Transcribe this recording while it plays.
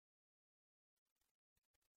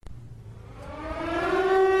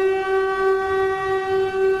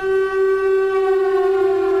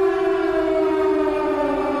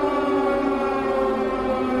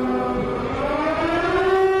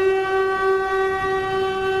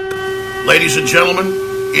Ladies and gentlemen,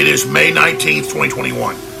 it is May 19th,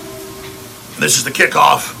 2021. This is the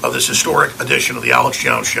kickoff of this historic edition of the Alex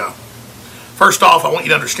Jones Show. First off, I want you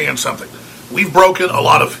to understand something. We've broken a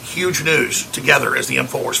lot of huge news together as the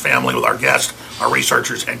InfoWars family with our guests, our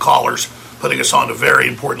researchers, and callers, putting us on to very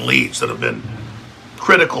important leads that have been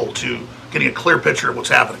critical to getting a clear picture of what's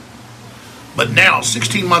happening. But now,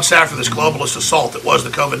 16 months after this globalist assault that was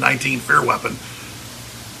the COVID-19 fear weapon,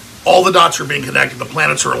 all the dots are being connected, the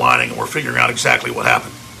planets are aligning, and we're figuring out exactly what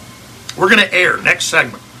happened. We're going to air, next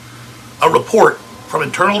segment, a report from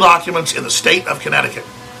internal documents in the state of Connecticut,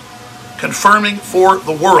 confirming for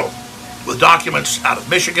the world, with documents out of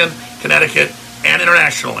Michigan, Connecticut, and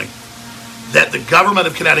internationally, that the government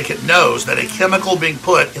of Connecticut knows that a chemical being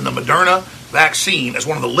put in the Moderna vaccine as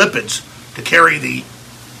one of the lipids to carry the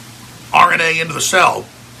RNA into the cell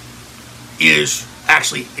is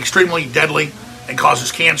actually extremely deadly and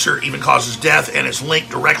causes cancer, even causes death, and is linked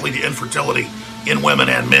directly to infertility in women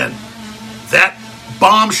and men. That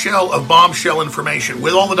bombshell of bombshell information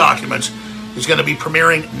with all the documents is going to be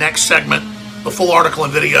premiering next segment. The full article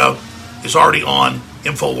and video is already on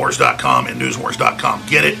Infowars.com and Newswars.com.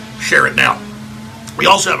 Get it, share it now. We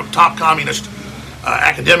also have a top communist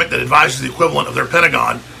academic that advises the equivalent of their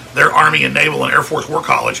Pentagon, their Army and Naval and Air Force War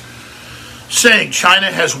College, saying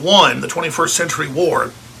China has won the 21st century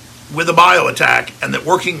war with a bio attack, and that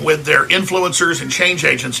working with their influencers and change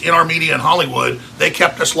agents in our media and Hollywood, they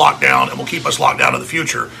kept us locked down and will keep us locked down in the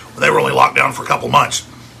future. They were only locked down for a couple months.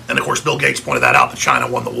 And of course, Bill Gates pointed that out, that China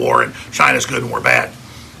won the war and China's good and we're bad.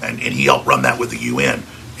 And he helped run that with the UN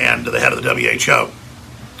and the head of the WHO.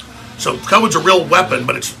 So COVID's a real weapon,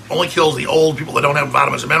 but it only kills the old people that don't have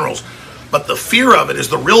vitamins and minerals. But the fear of it is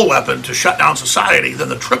the real weapon to shut down society. Then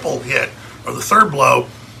the triple hit, or the third blow,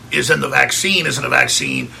 is in the vaccine isn't a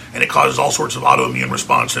vaccine, and it causes all sorts of autoimmune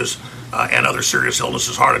responses and other serious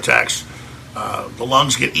illnesses, heart attacks. The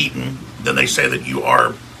lungs get eaten. Then they say that you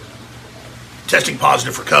are testing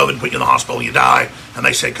positive for COVID, put you in the hospital, and you die, and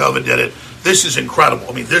they say COVID did it. This is incredible.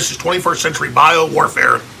 I mean, this is 21st century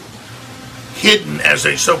bio-warfare hidden as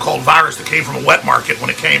a so-called virus that came from a wet market when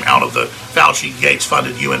it came out of the Fauci,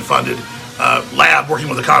 Gates-funded, UN-funded lab working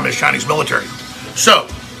with the Communist Chinese military. So,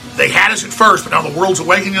 they had us at first, but now the world's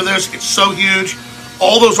awakening to this. It's so huge.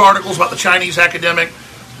 All those articles about the Chinese academic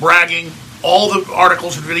bragging, all the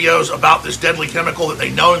articles and videos about this deadly chemical that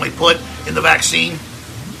they knowingly put in the vaccine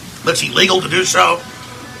that's illegal to do so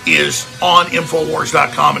is on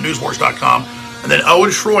Infowars.com and Newswars.com. And then Owen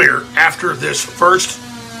Schroyer, after this first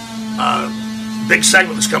big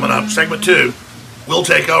segment that's coming up, segment 2, will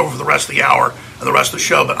take over for the rest of the hour and the rest of the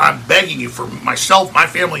show. But I'm begging you, for myself, my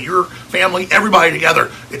family, your family, everybody together,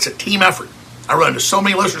 it's a team effort. I run into so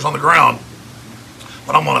many listeners on the ground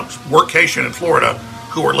when I'm on a workcation in Florida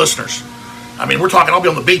who are listeners. I mean, we're talking, I'll be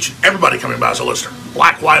on the beach and everybody coming by as a listener.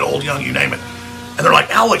 Black, white, old, young, you name it. And they're like,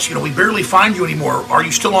 Alex, we barely find you anymore. Are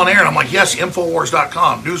you still on air? And I'm like, yes,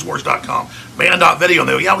 Infowars.com, Newswars.com, Band.video. And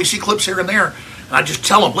they go, yeah, we see clips here and there. And I just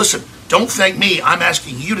tell them, listen, don't thank me. I'm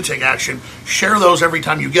asking you to take action. Share those every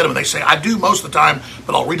time you get them. And they say, I do most of the time,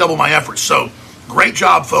 but I'll redouble my efforts. So great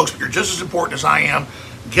job, folks. You're just as important as I am.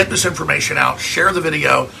 Get this information out. Share the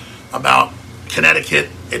video about Connecticut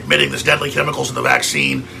admitting there's deadly chemicals in the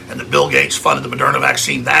vaccine and that Bill Gates funded the Moderna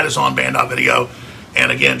vaccine. That is on Band.video.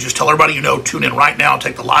 And again, just tell everybody you know, tune in right now,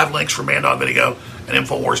 take the live links from Band.video and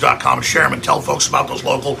Infowars.com and share them and tell folks about those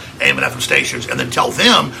local AM and FM stations, and then tell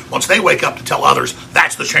them, once they wake up, to tell others.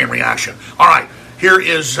 That's the chain reaction. All right, here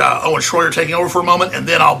is Owen Schroyer taking over for a moment, and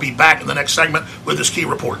then I'll be back in the next segment with this key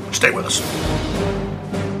report. Stay with us.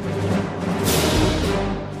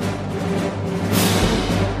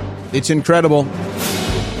 It's incredible.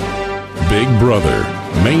 Big Brother,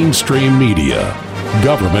 mainstream media,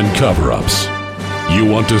 government cover-ups. You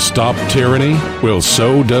want to stop tyranny? Well,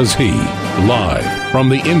 so does he. Live from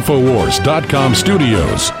the Infowars.com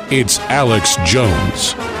studios, it's Alex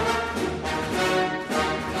Jones.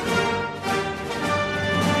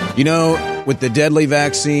 With the deadly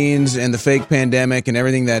vaccines and the fake pandemic and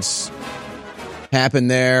everything that's happened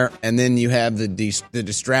there, and then you have the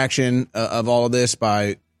distraction of all of this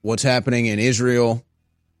by what's happening in Israel,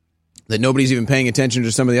 that nobody's even paying attention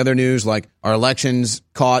to some of the other news, like our elections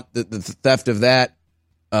caught, the theft of that.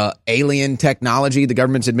 Alien technology. The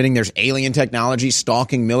government's admitting there's alien technology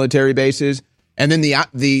stalking military bases. And then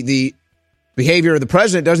the behavior of the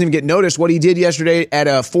president doesn't even get noticed, what he did yesterday at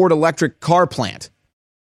a Ford electric car plant.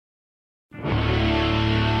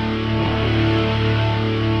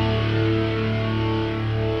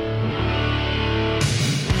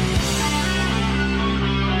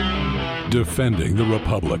 Defending the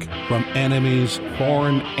Republic from enemies,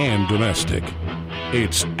 foreign and domestic.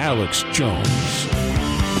 it's Alex Jones.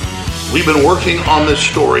 We've been working on this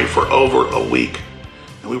story for over a week,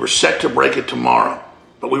 and we were set to break it tomorrow.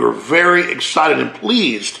 But we were very excited and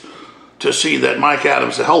pleased to see that Mike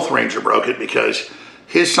Adams, the health ranger, broke it, because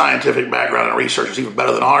his scientific background and research is even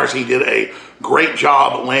better than ours. He did a great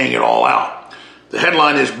job laying it all out. The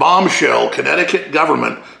headline is Bombshell: Connecticut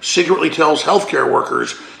government secretly tells healthcare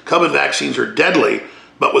workers COVID vaccines are deadly,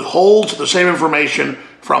 but withholds the same information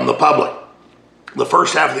from the public. The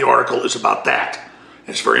first half of the article is about that.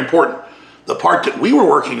 It's very important. The part that we were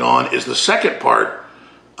working on is the second part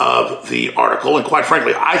of the article, and quite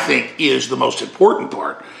frankly, I think is the most important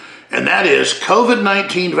part. And that is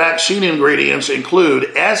COVID-19 vaccine ingredients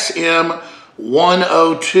include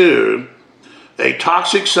SM-102, a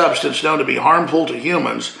toxic substance known to be harmful to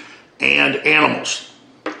humans and animals.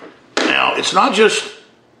 Now, it's not just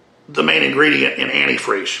the main ingredient in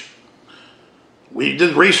antifreeze. We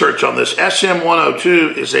did research on this.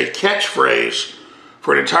 SM-102 is a catchphrase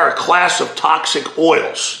for an entire class of toxic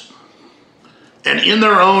oils. And in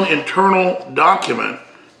their own internal document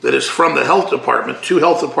that is from the health department to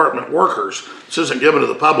health department workers, this isn't given to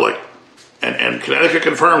the public, and Connecticut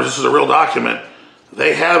confirms this is a real document,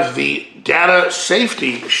 they have the data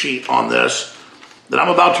safety sheet on this that I'm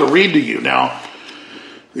about to read to you. Now,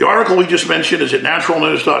 the article we just mentioned is at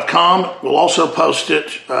naturalnews.com. We'll also post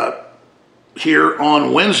it here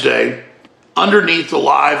on Wednesday underneath the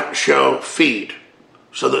live show feed,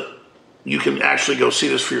 so that you can actually go see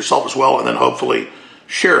this for yourself as well, and then hopefully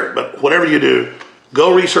share it. But whatever you do,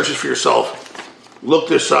 go research this for yourself. Look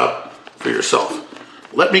this up for yourself.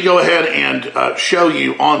 Let me go ahead and show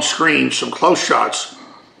you on screen some close shots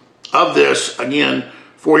of this again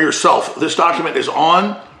for yourself. This document is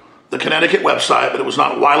on the Connecticut website, but it was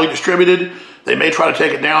not widely distributed. They may try to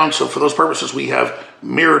take it down, so for those purposes, we have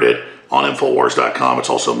mirrored it on Infowars.com. It's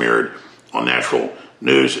also mirrored on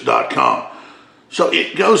naturalnews.com. So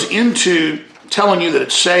it goes into telling you that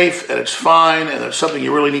it's safe and it's fine and it's something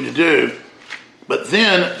you really need to do. But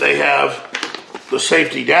then they have the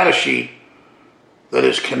safety data sheet that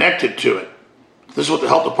is connected to it. This is what the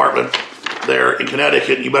health department there in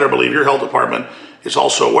Connecticut, and you better believe your health department is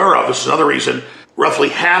also aware of. This is another reason roughly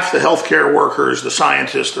half the healthcare workers, the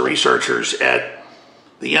scientists, the researchers at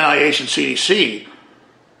the NIH and CDC,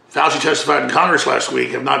 Fauci testified in Congress last week,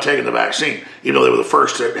 have not taken the vaccine, even though they were the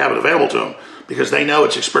first to have it available to them, because they know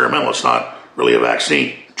it's experimental. It's not really a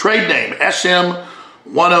vaccine. Trade name,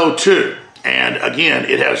 SM-102. And again,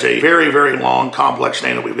 it has a very, very long, complex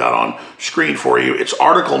name that we've got on screen for you. Its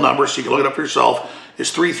article number, so you can look it up for yourself,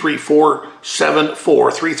 is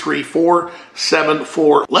 33474.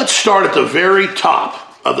 33474. Let's start at the very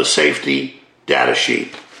top of the safety data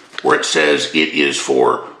sheet, where it says it is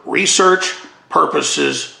for research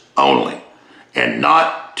purposes only and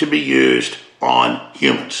not to be used on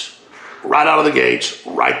humans. Right out of the gates,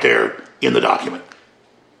 right there in the document.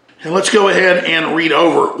 And let's go ahead and read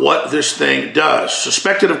over what this thing does.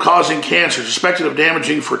 Suspected of causing cancer, suspected of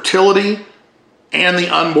damaging fertility and the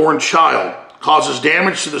unborn child. Causes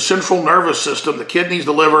damage to the central nervous system, the kidneys,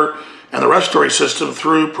 the liver, and the respiratory system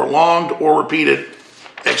through prolonged or repeated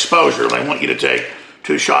exposure. And I want you to take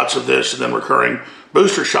 2 shots of this and then recurring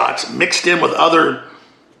booster shots mixed in with other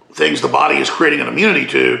things the body is creating an immunity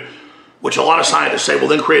to, which a lot of scientists say will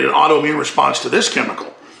then create an autoimmune response to this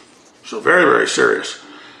chemical. So very, very serious.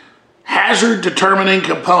 Hazard determining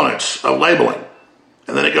components of labeling.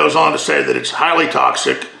 And then it goes on to say that it's highly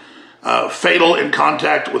toxic, fatal in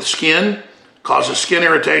contact with skin, causes skin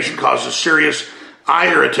irritation, causes serious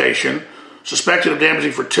eye irritation, suspected of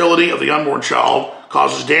damaging fertility of the unborn child,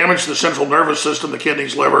 causes damage to the central nervous system, the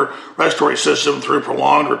kidneys, liver, respiratory system through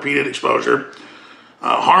prolonged repeated exposure,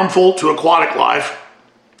 harmful to aquatic life,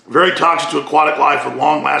 very toxic to aquatic life with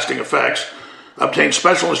long-lasting effects. Obtain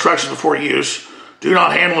special instructions before use. Do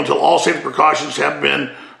not handle until all safety precautions have been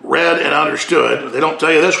read and understood. They don't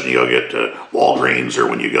tell you this when you go get to Walgreens or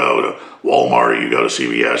when you go to Walmart or you go to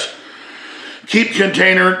CVS. Keep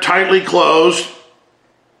container tightly closed,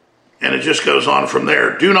 and it just goes on from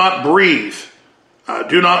there. Do not breathe.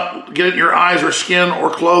 Do not get it in your eyes or skin or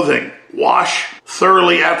clothing. Wash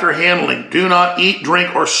thoroughly after handling. Do not eat,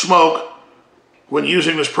 drink, or smoke when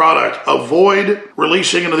using this product. Avoid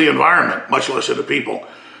releasing into the environment, much less into people.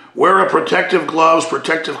 Wear a protective gloves,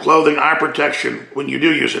 protective clothing, eye protection when you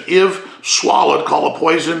do use it. If swallowed, call a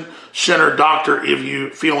poison center doctor if you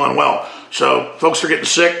feel unwell. So folks are getting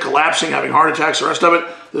sick, collapsing, having heart attacks, the rest of it.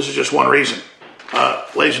 This is just one reason.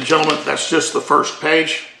 Ladies and gentlemen, that's just the first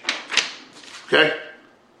page. Okay?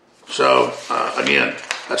 So, again,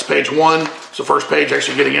 that's page 1. It's the first page,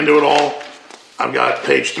 actually getting into it all. I've got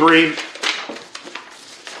page 3.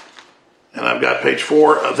 And I've I've got page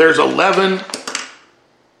 4. There's 11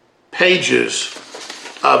 pages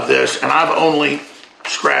of this, and I've only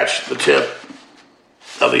scratched the tip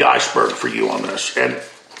of the iceberg for you on this. And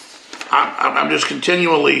I'm just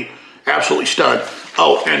continually absolutely stunned.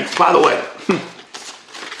 Oh, and by the way,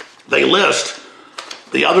 they list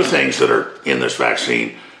the other things that are in this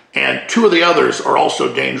vaccine, and 2 of the others are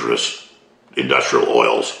also dangerous industrial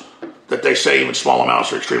oils that they say even small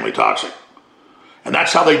amounts are extremely toxic. And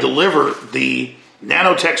that's how they deliver the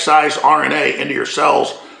nanotech-sized RNA into your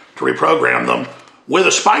cells to reprogram them with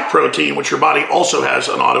a spike protein, which your body also has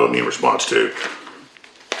an autoimmune response to.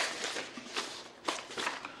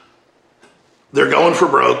 They're going for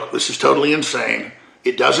broke. This is totally insane.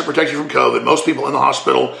 It doesn't protect you from COVID. Most people in the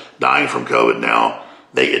hospital dying from COVID now,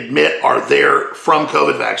 they admit are there from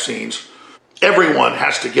COVID vaccines. Everyone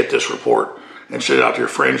has to get this report and send it out to your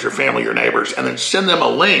friends, your family, your neighbors, and then send them a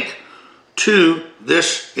link to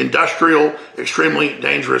this industrial, extremely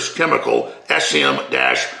dangerous chemical,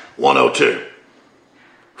 SM-102,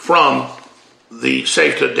 from the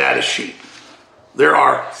safety data sheet. There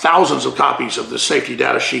are thousands of copies of this safety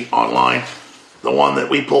data sheet online. The one that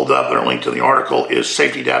we pulled up and are linked to the article is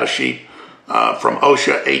safety data sheet from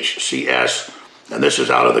OSHA HCS, and this is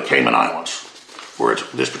out of the Cayman Islands, where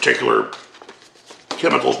this particular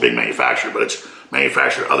chemical is being manufactured, but it's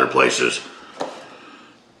manufactured other places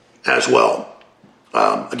as well.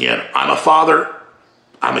 Again, I'm a father.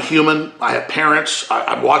 I'm a human. I have parents.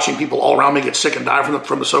 I'm watching people all around me get sick and die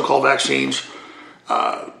from the so-called vaccines.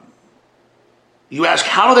 You ask,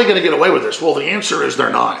 how are they going to get away with this? Well, the answer is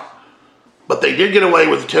they're not. But they did get away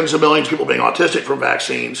with tens of millions of people being autistic from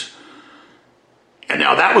vaccines. And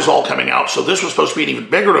now that was all coming out. So this was supposed to be an even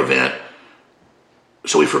bigger event.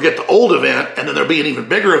 So we forget the old event, and then there'll be an even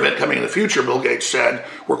bigger event coming in the future, Bill Gates said,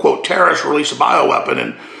 where, quote, terrorists release a bioweapon.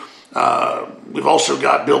 And we've also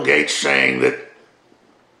got Bill Gates saying that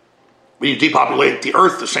we need to depopulate the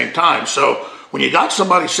earth at the same time. So when you got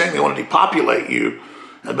somebody saying they want to depopulate you,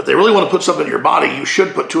 but they really want to put something in your body, you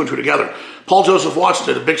should put 2 and 2 together. Paul Joseph Watson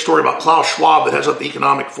did a big story about Klaus Schwab that heads up the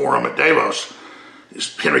Economic Forum at Davos.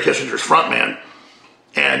 He's Henry Kissinger's frontman.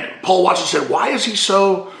 And Paul Watson said, why is he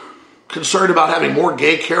so concerned about having more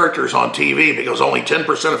gay characters on TV? Because only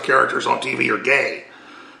 10% of characters on TV are gay,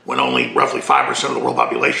 when only roughly 5% of the world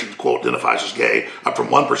population, quote, identifies as gay, up from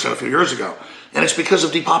 1% a few years ago. And it's because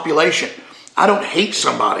of depopulation. I don't hate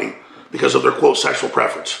somebody because of their, quote, sexual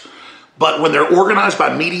preference. But when they're organized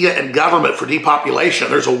by media and government for depopulation,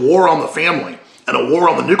 there's a war on the family and a war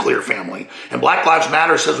on the nuclear family. And Black Lives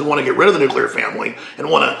Matter says we want to get rid of the nuclear family and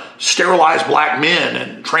want to sterilize black men,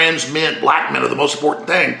 and trans men, black men are the most important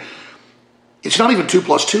thing. It's not even 2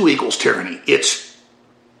 + 2 = tyranny. It's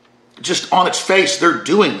just on its face, they're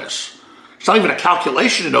doing this. It's not even a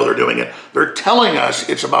calculation to know they're doing it. They're telling us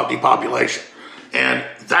it's about depopulation. And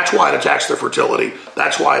that's why it attacks their fertility.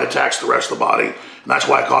 That's why it attacks the rest of the body. And that's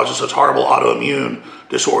why it causes such horrible autoimmune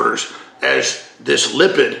disorders, as this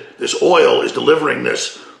lipid, this oil, is delivering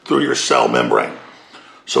this through your cell membrane.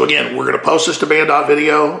 So again, we're going to post this to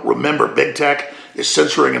Band.video. Remember, big tech is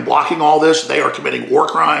censoring and blocking all this. They are committing war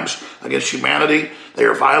crimes against humanity. They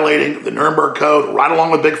are violating the Nuremberg Code right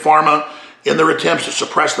along with Big Pharma in their attempts to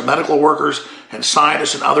suppress the medical workers and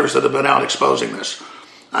scientists and others that have been out exposing this.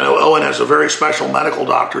 I know Owen has a very special medical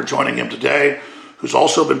doctor joining him today who's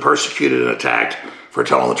also been persecuted and attacked for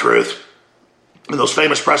telling the truth in those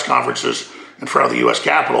famous press conferences in front of the U.S.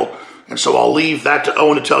 Capitol. And so I'll leave that to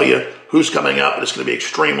Owen to tell you who's coming up, and it's going to be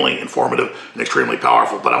extremely informative and extremely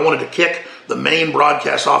powerful. But I wanted to kick the main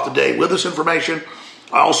broadcast off today with this information.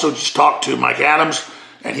 I also just talked to Mike Adams,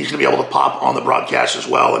 and he's going to be able to pop on the broadcast as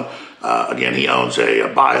well. And again, he owns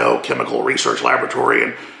a biochemical research laboratory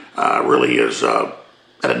and really is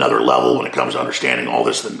at another level when it comes to understanding all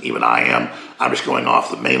this than even I am. I'm just going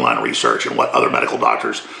off the mainline research and what other medical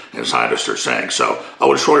doctors and scientists are saying. So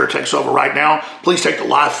Owen Schroyer takes over right now. Please take the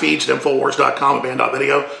live feeds at Infowars.com and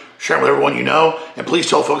Band.video. Share them with everyone you know. And please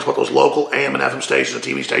tell folks about those local AM and FM stations and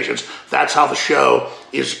TV stations. That's how the show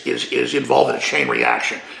is involved in a chain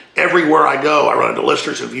reaction. Everywhere I go, I run into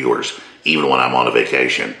listeners and viewers, even when I'm on a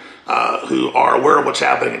vacation, who are aware of what's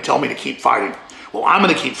happening and tell me to keep fighting. Well, I'm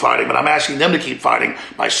going to keep fighting, but I'm asking them to keep fighting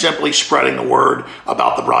by simply spreading the word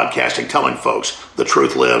about the broadcasting, telling folks the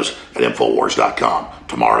truth lives at Infowars.com.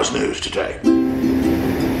 Tomorrow's news today.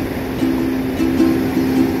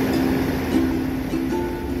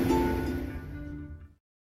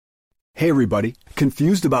 Hey everybody,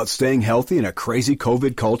 confused about staying healthy in a crazy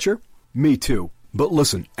COVID culture? Me too. But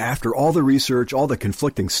listen, after all the research, all the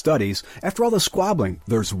conflicting studies, after all the squabbling,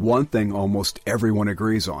 there's one thing almost everyone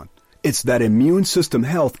agrees on. It's that immune system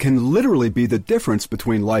health can literally be the difference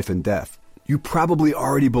between life and death. You probably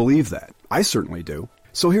already believe that. I certainly do.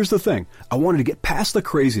 So here's the thing. I wanted to get past the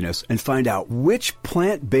craziness and find out which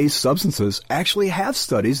plant-based substances actually have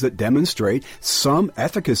studies that demonstrate some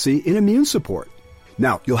efficacy in immune support.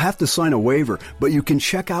 Now, you'll have to sign a waiver, but you can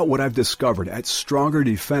check out what I've discovered at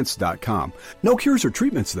StrongerDefense.com. No cures or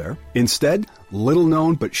treatments there. Instead,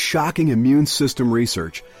 little-known but shocking immune system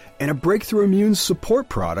research and a breakthrough immune support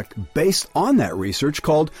product based on that research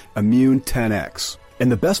called Immune 10X.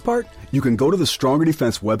 And the best part? You can go to the Stronger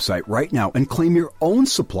Defense website right now and claim your own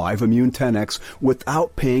supply of Immune 10X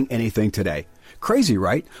without paying anything today. Crazy,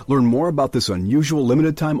 right? Learn more about this unusual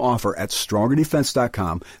limited-time offer at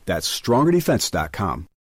StrongerDefense.com. That's StrongerDefense.com.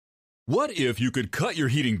 What if you could cut your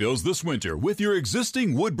heating bills this winter with your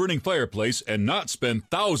existing wood-burning fireplace and not spend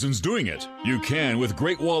thousands doing it? You can with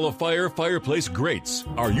Great Wall of Fire fireplace grates.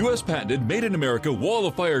 Our U.S. patented made-in-America Wall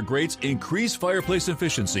of Fire grates increase fireplace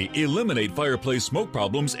efficiency, eliminate fireplace smoke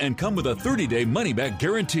problems, and come with a 30-day money-back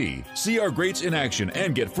guarantee. See our grates in action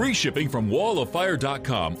and get free shipping from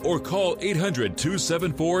walloffire.com or call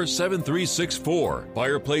 800-274-7364.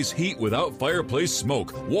 Fireplace heat without fireplace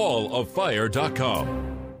smoke. walloffire.com.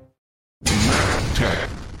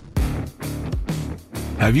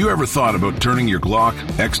 Have you ever thought about turning your Glock,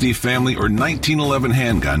 XD Family, or 1911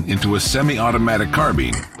 handgun into a semi-automatic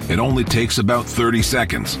carbine? It only takes about 30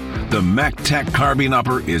 seconds. The MacTech Carbine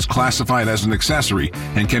Upper is classified as an accessory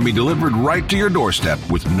and can be delivered right to your doorstep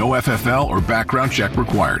with no FFL or background check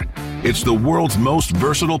required. It's the world's most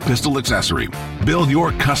versatile pistol accessory. Build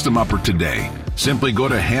your custom upper today. Simply go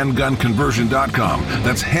to handgunconversion.com.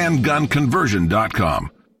 That's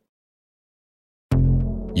handgunconversion.com.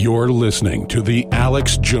 You're listening to The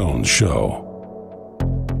Alex Jones Show.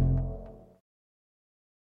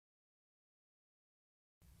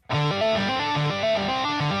 You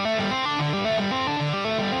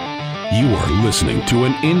are listening to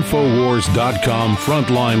an Infowars.com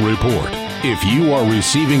frontline report. If you are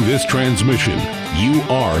receiving this transmission, you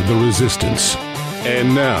are the resistance.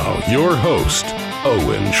 And now, your host,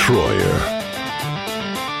 Owen Schroyer.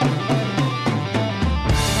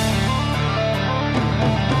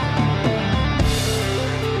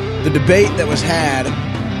 The debate that was had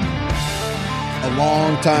a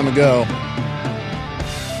long time ago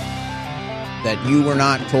that you were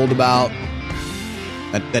not told about,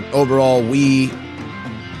 that overall we,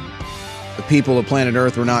 the people of planet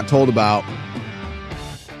Earth, were not told about,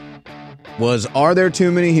 was, are there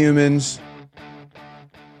too many humans?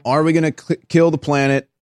 Are we going to kill the planet?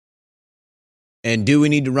 And do we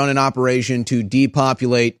need to run an operation to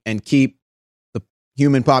depopulate and keep the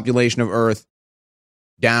human population of Earth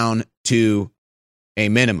down to a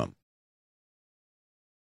minimum?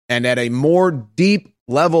 And at a more deep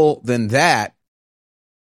level than that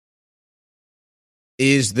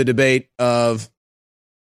is the debate of,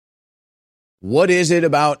 what is it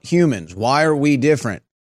about humans? Why are we different?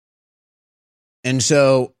 And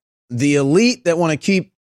so the elite that want to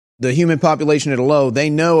keep the human population at a low,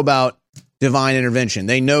 they know about divine intervention.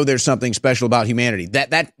 They know there's something special about humanity.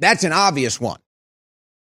 That's an obvious one.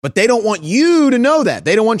 But they don't want you to know that.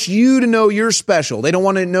 They don't want you to know you're special. They don't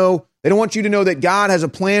want you to know that God has a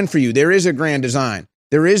plan for you. There is a grand design.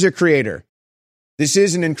 There is a creator. This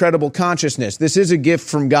is an incredible consciousness. This is a gift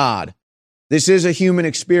from God. This is a human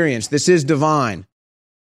experience. This is divine.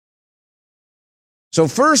 So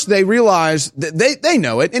first they realize that they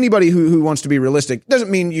know it. Anybody who wants to be realistic doesn't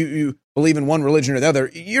mean you believe in one religion or the other.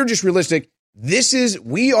 You're just realistic.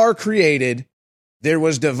 We are created. There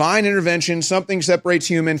was divine intervention. Something separates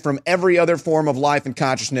human from every other form of life and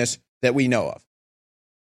consciousness that we know of.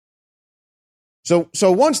 So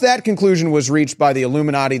once that conclusion was reached by the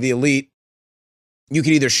Illuminati, the elite, you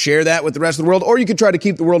could either share that with the rest of the world, or you could try to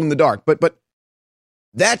keep the world in the dark. But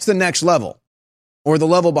that's the next level, or the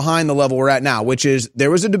level behind the level we're at now, which is,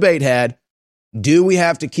 there was a debate had, do we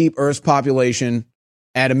have to keep Earth's population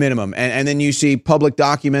at a minimum? And then you see public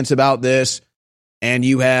documents about this, and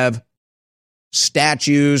you have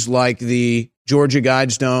statues like the Georgia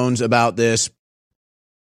Guidestones about this.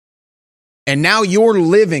 And now you're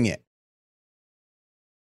living it.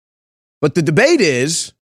 But the debate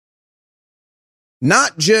is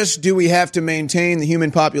not just, do we have to maintain the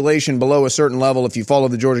human population below a certain level? If you follow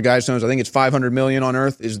the Georgia Guidestones, I think it's 500 million on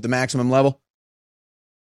Earth is the maximum level.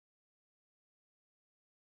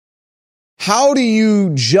 How do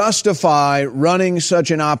you justify running such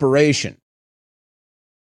an operation?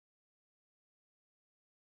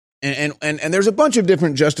 And there's a bunch of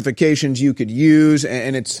different justifications you could use,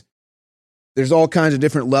 and there's all kinds of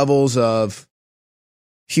different levels of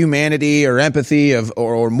humanity or empathy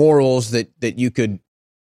or morals that you could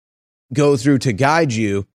go through to guide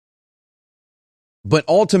you. But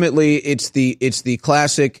ultimately, it's the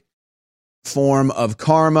classic form of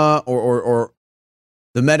karma or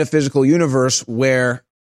the metaphysical universe where,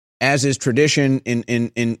 as is tradition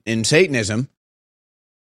in Satanism,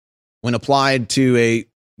 when applied to a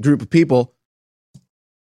group of people,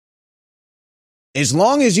 as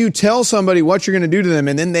long as you tell somebody what you're going to do to them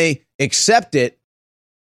and then they accept it,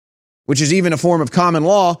 which is even a form of common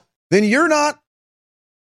law, then you're not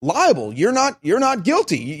liable. You're not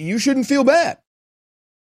guilty. You shouldn't feel bad.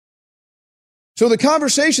 So the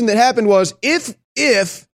conversation that happened was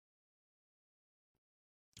if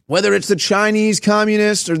whether it's the Chinese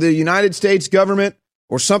communists or the United States government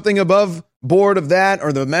or something above board of that,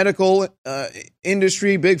 or the medical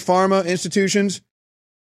industry, big pharma institutions,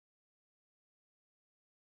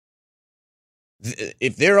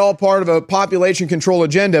 if they're all part of a population control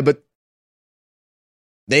agenda, but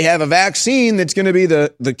they have a vaccine that's going to be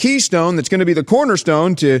the keystone, that's going to be the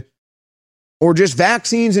cornerstone to, or just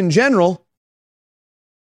vaccines in general,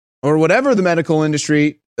 or whatever the medical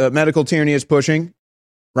industry, medical tyranny is pushing.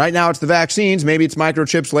 Right now it's the vaccines. Maybe it's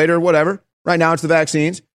microchips later, whatever. Right now it's the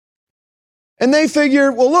vaccines. And they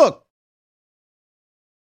figure, well, look,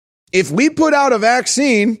 if we put out a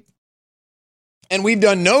vaccine and we've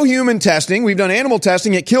done no human testing, we've done animal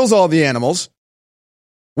testing, it kills all the animals.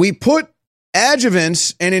 We put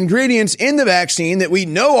adjuvants and ingredients in the vaccine that we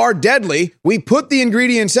know are deadly. We put the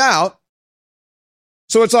ingredients out.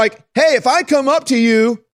 So it's like, hey, if I come up to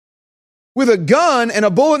you with a gun and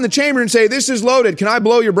a bullet in the chamber and say, this is loaded, can I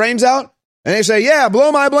blow your brains out? And they say, yeah,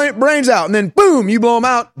 blow my brains out. And then, boom, you blow them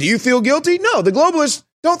out. Do you feel guilty? No, the globalists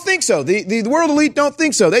don't think so. The world elite don't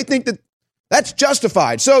think so. They think that that's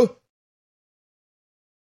justified. So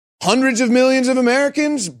hundreds of millions of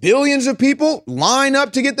Americans, billions of people line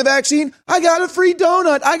up to get the vaccine. I got a free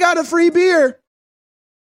donut. I got a free beer.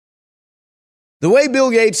 The way Bill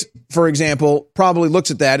Gates, for example, probably looks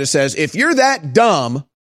at that, it says, if you're that dumb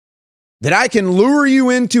that I can lure you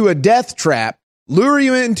into a death trap, lure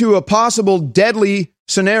you into a possible deadly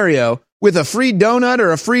scenario with a free donut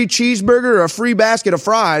or a free cheeseburger or a free basket of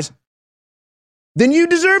fries, then you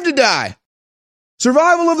deserve to die.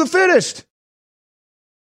 Survival of the fittest.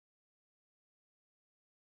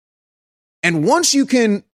 And once you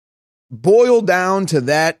can boil down to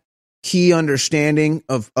that key understanding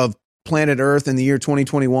of planet Earth in the year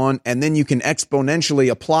 2021, and then you can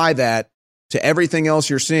exponentially apply that to everything else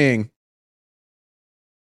you're seeing,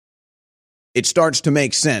 it starts to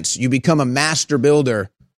make sense. You become a master builder,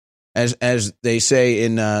 as they say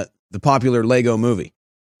in the popular Lego movie,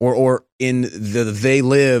 or in the They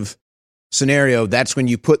Live scenario, that's when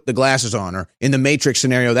you put the glasses on, or in the Matrix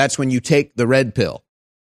scenario, that's when you take the red pill.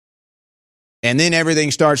 And then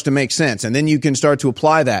everything starts to make sense, and then you can start to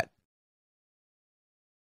apply that.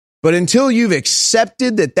 But until you've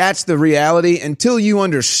accepted that that's the reality, until you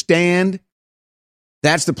understand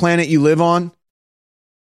that's the planet you live on,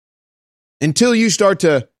 until you start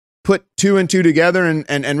to put two and two together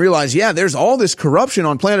and realize, yeah, there's all this corruption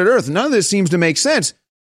on planet Earth. None of this seems to make sense.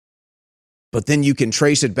 But then you can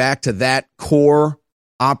trace it back to that core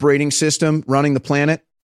operating system running the planet.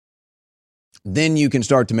 Then you can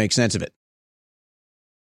start to make sense of it.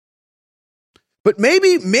 But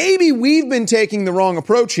maybe we've been taking the wrong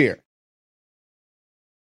approach here.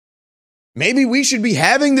 Maybe we should be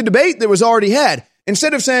having the debate that was already had.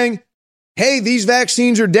 Instead of saying, hey, these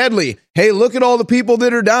vaccines are deadly. Hey, look at all the people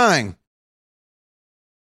that are dying.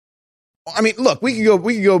 I mean, look, we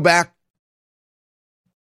could go back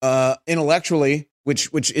intellectually,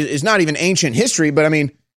 which is not even ancient history, but I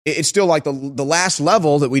mean, it's still like the last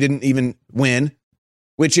level that we didn't even win,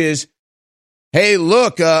 which is, hey,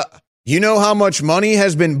 look, you know how much money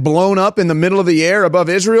has been blown up in the middle of the air above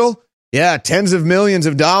Israel? Yeah, tens of millions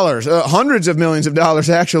of dollars, hundreds of millions of dollars,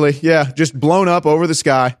 actually. Yeah, just blown up over the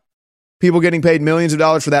sky. People getting paid millions of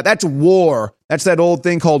dollars for that. That's war. That's that old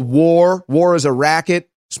thing called war. War is a racket.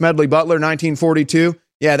 Smedley Butler, 1942.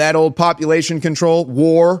 Yeah, that old population control,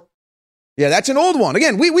 war. Yeah, that's an old one.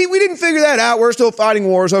 Again, we didn't figure that out. We're still fighting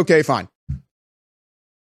wars. Okay, fine.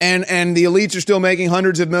 And the elites are still making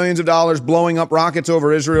hundreds of millions of dollars blowing up rockets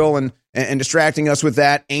over Israel and distracting us with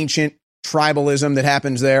that ancient tribalism that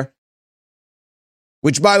happens there.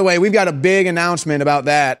 Which, by the way, we've got a big announcement about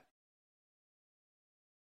that.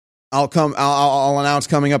 I'll announce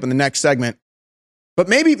coming up in the next segment. But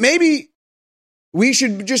maybe we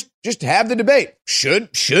should just have the debate.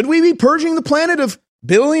 Should we be purging the planet of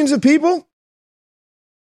billions of people?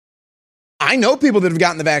 I know people that have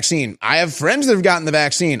gotten the vaccine. I have friends that have gotten the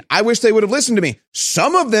vaccine. I wish they would have listened to me.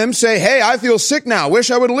 Some of them say, hey, I feel sick now. Wish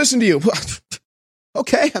I would have listened to you.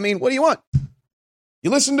 Okay, I mean, what do you want? You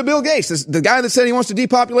listen to Bill Gates, the guy that said he wants to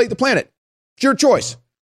depopulate the planet. It's your choice.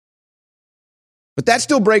 But that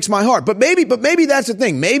still breaks my heart. But maybe that's the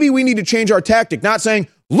thing. Maybe we need to change our tactic, not saying,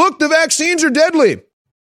 look, the vaccines are deadly.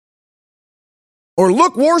 Or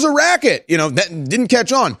look, war's a racket. That didn't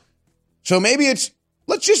catch on. So maybe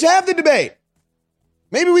let's just have the debate.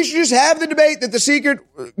 Maybe we should just have the debate that the secret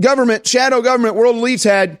government, shadow government, world elites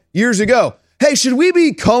had years ago. Hey, should we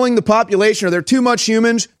be culling the population? Are there too much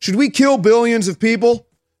humans? Should we kill billions of people?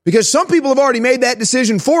 Because some people have already made that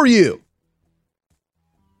decision for you.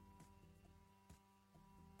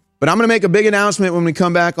 But I'm going to make a big announcement when we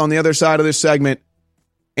come back on the other side of this segment.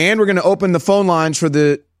 And we're going to open the phone lines for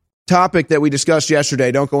the topic that we discussed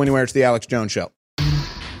yesterday. Don't go anywhere. It's the Alex Jones Show.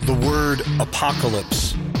 The word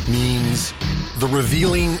apocalypse means the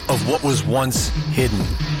revealing of what was once hidden.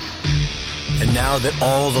 And now that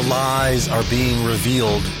all the lies are being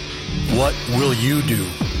revealed, what will you do?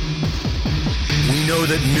 We know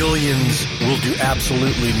that millions will do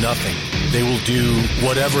absolutely nothing. They will do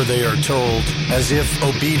whatever they are told, as if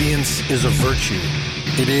obedience is a virtue.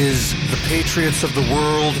 It is the patriots of the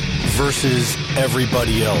world versus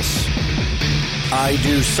everybody else. I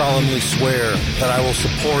do solemnly swear that I will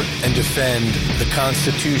support and defend the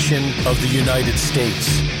Constitution of the United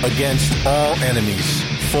States against all enemies,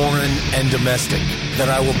 foreign and domestic, that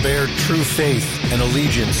I will bear true faith and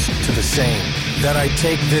allegiance to the same, that I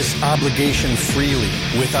take this obligation freely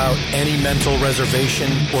without any mental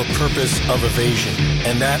reservation or purpose of evasion,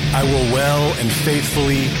 and that I will well and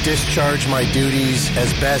faithfully discharge my duties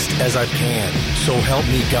as best as I can. So help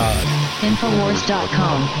me God.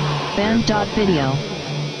 Infowars.com. Band.video.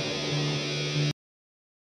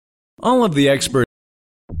 All of the experts.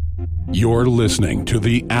 You're listening to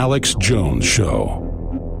The Alex Jones Show.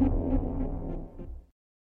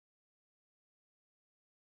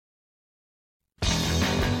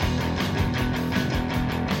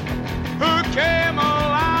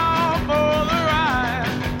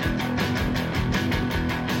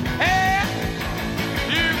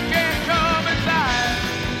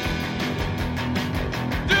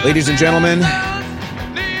 Ladies and gentlemen,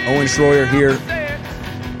 Owen Schroyer here,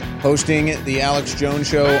 hosting the Alex Jones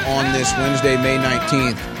Show on this Wednesday, May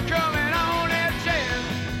 19th.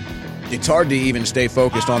 It's hard to even stay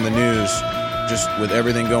focused on the news, just with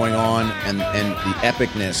everything going on and the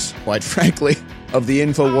epicness, quite frankly, of the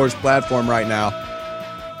InfoWars platform right now.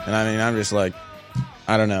 And I mean, I'm just like,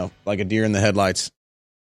 I don't know, like a deer in the headlights.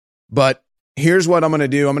 But here's what I'm going to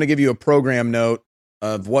do. I'm going to give you a program note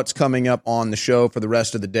of what's coming up on the show for the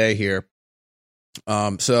rest of the day here.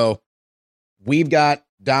 So we've got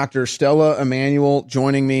Dr. Stella Immanuel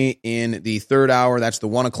joining me in the third hour. That's the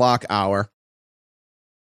 1 o'clock hour.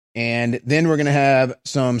 And then we're going to have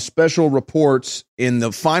some special reports in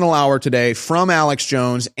the final hour today from Alex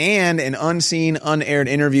Jones and an unseen, unaired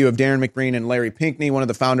interview of Darren McBreen and Larry Pinckney, one of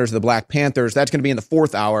the founders of the Black Panthers. That's going to be in the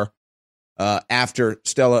fourth hour after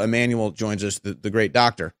Stella Immanuel joins us, the great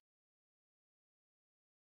doctor.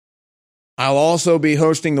 I'll also be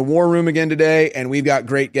hosting the War Room again today, and we've got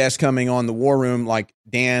great guests coming on the War Room, like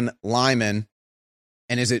Dan Lyman.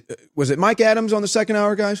 And was it Mike Adams on the second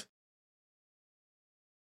hour, guys?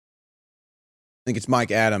 I think it's Mike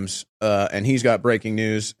Adams, and he's got breaking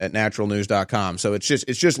news at naturalnews.com. So it's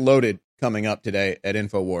just loaded coming up today at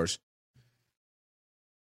InfoWars.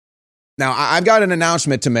 Now, I've got an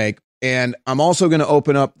announcement to make, and I'm also going to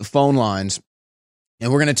open up the phone lines,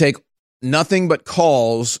 and we're going to take nothing but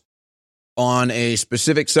calls on a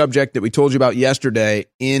specific subject that we told you about yesterday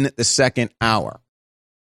in the second hour.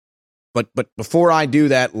 But before I do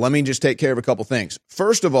that, let me just take care of a couple things.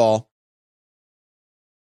 First of all,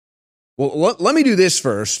 well, let me do this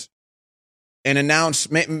first and announce,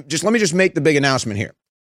 let me just make the big announcement here.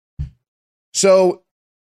 So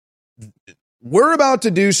we're about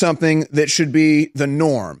to do something that should be the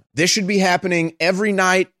norm. This should be happening every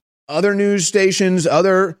night. Other news stations,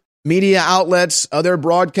 other media outlets, other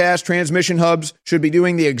broadcast transmission hubs should be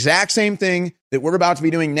doing the exact same thing that we're about to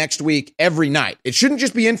be doing next week every night. It shouldn't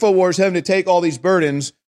just be InfoWars having to take all these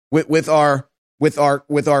burdens with our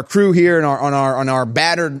crew here and on our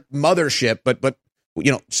battered mothership, but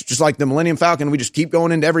you know, just like the Millennium Falcon, we just keep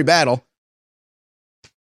going into every battle.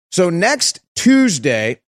 So next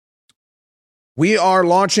Tuesday, we are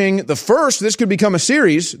launching the first, this could become a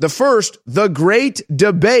series, The Great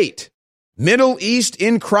Debate, Middle East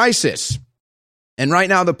in Crisis. And right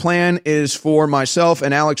now the plan is for myself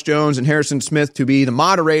and Alex Jones and Harrison Smith to be the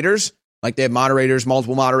moderators, like they have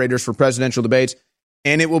multiple moderators for presidential debates.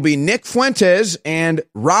 And it will be Nick Fuentes and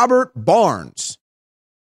Robert Barnes.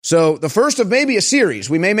 So the first of maybe a series.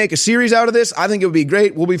 We may make a series out of this. I think it would be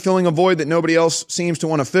great. We'll be filling a void that nobody else seems to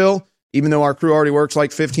want to fill, even though our crew already works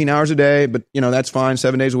like 15 hours a day. But, you know, that's fine,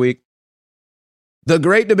 7 days a week. The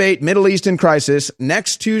Great Debate, Middle Eastern Crisis,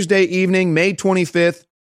 next Tuesday evening, May 25th,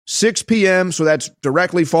 6 p.m. So that's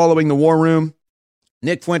directly following the War Room.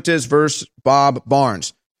 Nick Fuentes versus Bob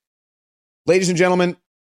Barnes. Ladies and gentlemen,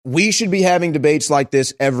 we should be having debates like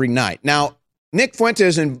this every night. Now, Nick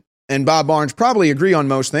Fuentes and Bob Barnes probably agree on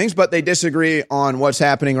most things, but they disagree on what's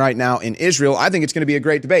happening right now in Israel. I think it's going to be a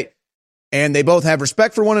great debate. And they both have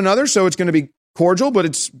respect for one another, so it's going to be cordial, but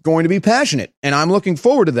it's going to be passionate. And I'm looking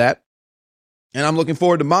forward to that. And I'm looking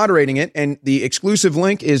forward to moderating it. And the exclusive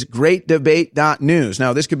link is greatdebate.news.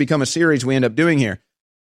 Now, this could become a series we end up doing here.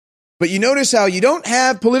 But you notice how you don't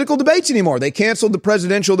have political debates anymore. They canceled the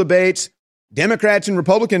presidential debates. Democrats and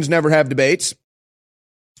Republicans never have debates.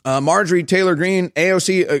 Marjorie Taylor Greene,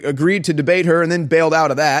 AOC, agreed to debate her and then bailed out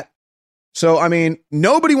of that. So, I mean,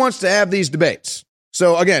 nobody wants to have these debates.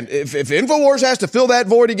 So, again, if InfoWars has to fill that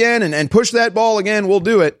void again and push that ball again, we'll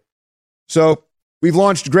do it. So, we've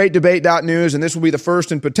launched greatdebate.news, and this will be the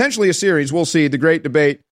first and potentially a series. We'll see. The Great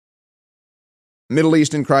Debate, Middle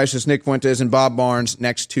Eastern Crisis, Nick Fuentes and Bob Barnes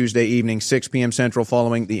next Tuesday evening, 6 p.m. Central,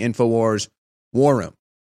 following the InfoWars War Room.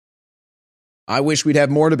 I wish we'd have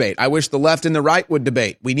more debate. I wish the left and the right would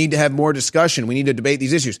debate. We need to have more discussion. We need to debate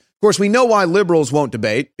these issues. Of course, we know why liberals won't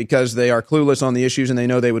debate, because they are clueless on the issues and they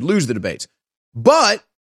know they would lose the debates. But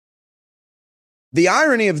the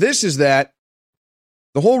irony of this is that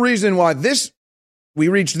the whole reason why we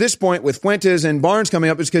reached this point with Fuentes and Barnes coming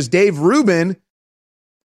up is because Dave Rubin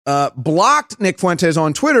blocked Nick Fuentes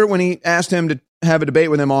on Twitter when he asked him to have a debate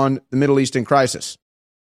with him on the Middle Eastern crisis.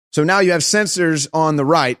 So now you have censors on the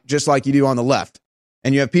right, just like you do on the left.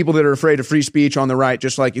 And you have people that are afraid of free speech on the right,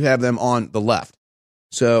 just like you have them on the left.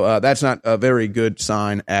 So that's not a very good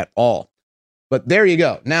sign at all. But there you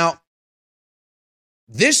go. Now,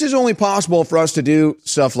 this is only possible for us to do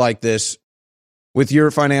stuff like this with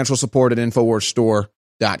your financial support at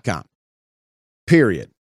InfoWarsStore.com.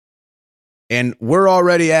 Period. And we're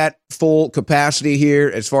already at full capacity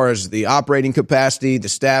here as far as the operating capacity, the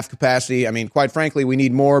staff capacity. I mean, quite frankly, we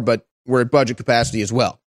need more, but we're at budget capacity as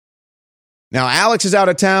well. Now, Alex is out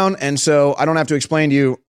of town, and so I don't have to explain to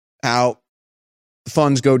you how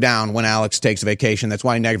funds go down when Alex takes a vacation. That's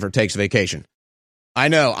why he never takes a vacation. I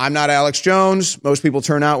know, I'm not Alex Jones. Most people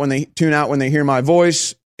tune out when they hear my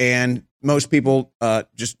voice, and most people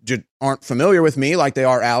just aren't familiar with me like they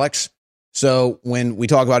are Alex. So when we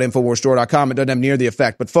talk about InfoWarsStore.com, it doesn't have near the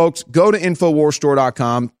effect. But folks, go to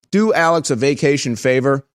InfoWarsStore.com. Do Alex a vacation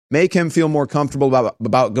favor. Make him feel more comfortable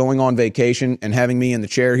about going on vacation and having me in the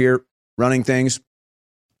chair here running things.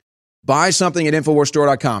 Buy something at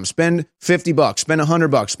InfoWarsStore.com. Spend $50, spend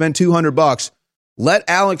 $100, spend $200. Let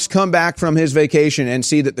Alex come back from his vacation and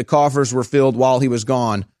see that the coffers were filled while he was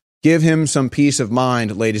gone. Give him some peace of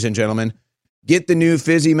mind, ladies and gentlemen. Get the new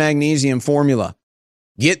Fizzy Magnesium formula.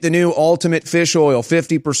 Get the new Ultimate Fish Oil,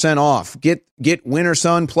 50% off. Get Winter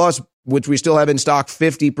Sun Plus, which we still have in stock,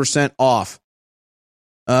 50% off.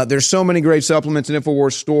 There's so many great supplements at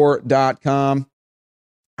InfoWarsStore.com.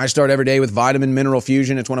 I start every day with Vitamin Mineral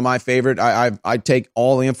Fusion. It's one of my favorite. I take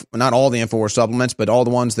not all the InfoWars supplements, but all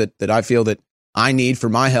the ones that I feel that I need for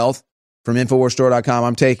my health from InfoWarsStore.com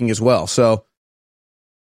I'm taking as well. So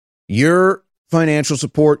your financial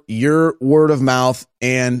support, your word of mouth,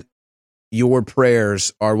 and your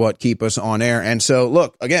prayers are what keep us on air. And so,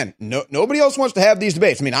 look, again, nobody else wants to have these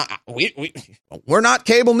debates. I mean, we're not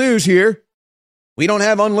cable news here. We don't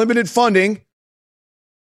have unlimited funding.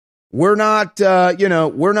 We're not,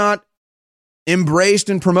 we're not embraced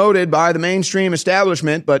and promoted by the mainstream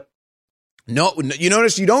establishment. But no, you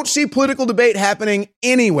notice you don't see political debate happening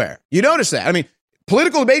anywhere. You notice that? I mean,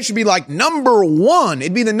 political debate should be like number one.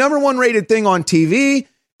 It'd be the number one rated thing on TV.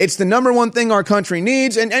 It's the number one thing our country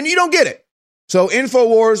needs, and you don't get it. So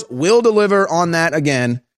InfoWars will deliver on that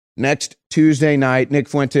again next Tuesday night. Nick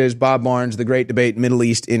Fuentes, Bob Barnes, The Great Debate, Middle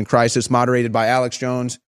East in Crisis, moderated by Alex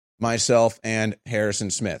Jones, myself, and Harrison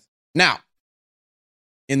Smith. Now,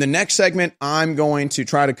 in the next segment, I'm going to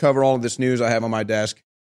try to cover all of this news I have on my desk.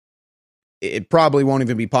 It probably won't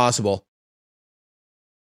even be possible.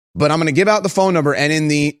 But I'm going to give out the phone number, and in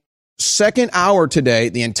the second hour today,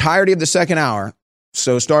 the entirety of the second hour,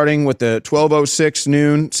 so starting with the 12:06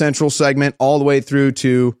 noon Central segment all the way through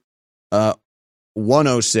to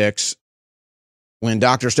 1:06, when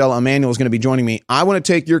Dr. Stella Emanuel is going to be joining me, I want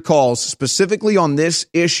to take your calls specifically on this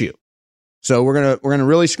issue. So we're going to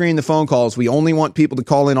really screen the phone calls. We only want people to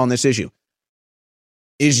call in on this issue.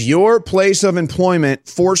 Is your place of employment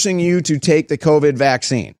forcing you to take the COVID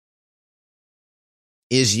vaccine?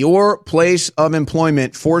 Is your place of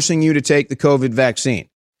employment forcing you to take the COVID vaccine?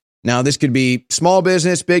 Now, this could be small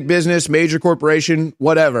business, big business, major corporation,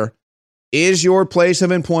 whatever. Is your place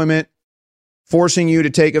of employment forcing you to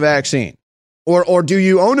take a vaccine? Or do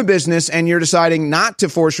you own a business and you're deciding not to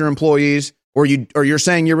force your employees, or you're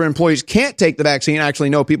saying your employees can't take the vaccine? I actually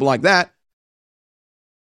know people like that.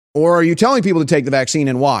 Or are you telling people to take the vaccine,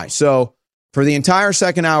 and why? So for the entire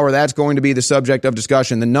second hour, that's going to be the subject of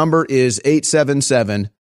discussion. The number is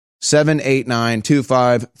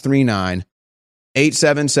 877-789-2539.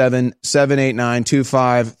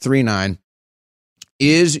 877-789-2539.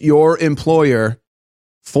 Is your employer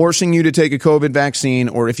forcing you to take a COVID vaccine?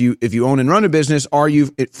 Or if you own and run a business, are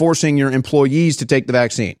you forcing your employees to take the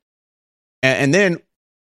vaccine? And then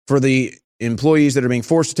for the employees that are being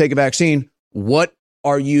forced to take a vaccine, what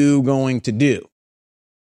are you going to do?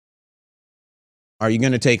 Are you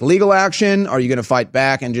going to take legal action? Are you going to fight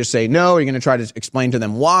back and just say no? Are you going to try to explain to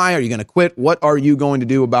them why? Are you going to quit? What are you going to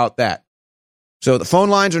do about that? So the phone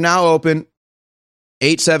lines are now open.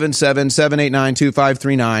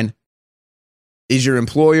 877-789-2539. Is your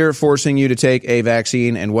employer forcing you to take a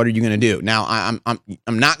vaccine, and what are you going to do? Now, I'm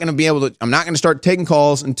not going to be able to. I'm not going to start taking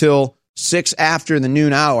calls until 6 after the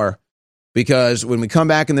noon hour, because when we come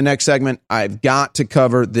back in the next segment, I've got to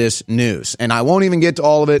cover this news, and I won't even get to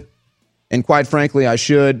all of it. And quite frankly, I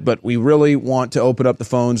should, but we really want to open up the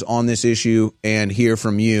phones on this issue and hear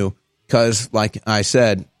from you, because, like I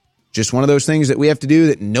said, just one of those things that we have to do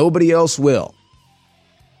that nobody else will.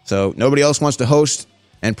 So nobody else wants to host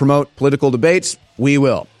and promote political debates. We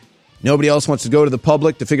will. Nobody else wants to go to the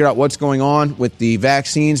public to figure out what's going on with the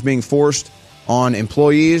vaccines being forced on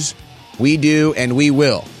employees. We do, and we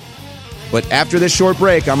will. But after this short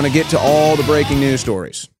break, I'm going to get to all the breaking news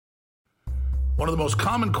stories. One of the most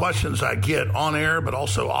common questions I get on air, but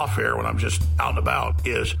also off air when I'm just out and about,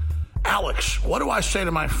 is, Alex, what do I say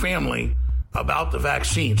to my family about the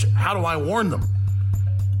vaccines? How do I warn them?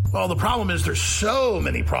 Well, the problem is there's so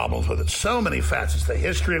many problems with it, so many facets. The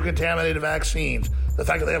history of contaminated vaccines, the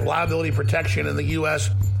fact that they have liability protection in the U.S.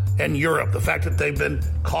 and Europe, the fact that they've been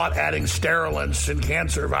caught adding sterilants and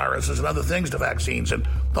cancer viruses and other things to vaccines, and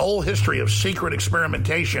the whole history of secret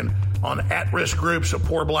experimentation on at-risk groups of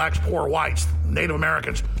poor blacks, poor whites, Native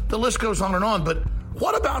Americans. The list goes on and on. But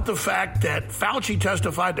what about the fact that Fauci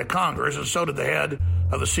testified to Congress, and so did the head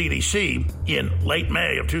of the CDC in late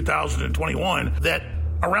May of 2021, that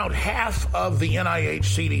around half of the NIH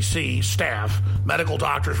CDC staff, medical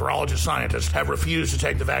doctors, virologists, scientists, have refused to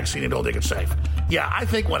take the vaccine and don't think it's safe? Yeah, I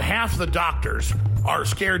think when half the doctors are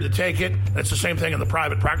scared to take it, and it's the same thing in the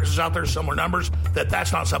private practices out there, similar numbers,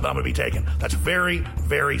 that's not something I'm going to be taking. That's very,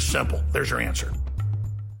 very simple. There's your answer.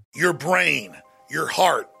 Your brain, your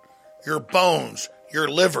heart, your bones, your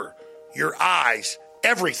liver, your eyes,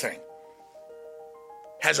 everything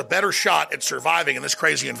has a better shot at surviving in this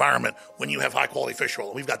crazy environment when you have high-quality fish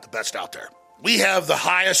oil. We've got the best out there. We have the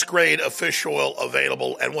highest grade of fish oil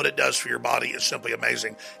available, and what it does for your body is simply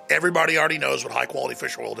amazing. Everybody already knows what high-quality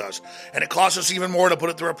fish oil does, and it costs us even more to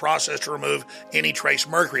put it through a process to remove any trace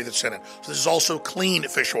mercury that's in it. So this is also clean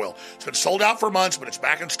fish oil. It's been sold out for months, but it's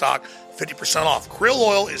back in stock, 50% off. Krill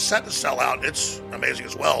oil is set to sell out. It's amazing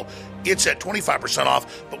as well. It's at 25%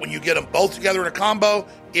 off, but when you get them both together in a combo,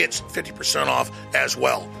 it's 50% off as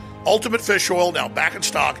well. Ultimate Fish Oil, now back in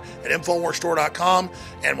stock at InfoWarsStore.com.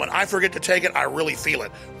 And when I forget to take it, I really feel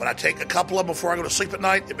it. When I take a couple of them before I go to sleep at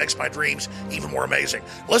night, it makes my dreams even more amazing.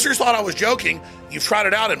 Listeners thought I was joking. You've tried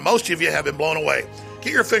it out, and most of you have been blown away.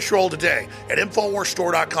 Get your fish oil today at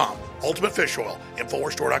InfoWarsStore.com. Ultimate Fish Oil,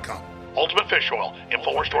 InfoWarsStore.com. Ultimate Fish Oil,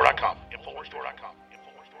 InfoWarsStore.com. InfoWarsStore.com.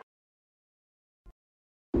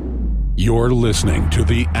 You're listening to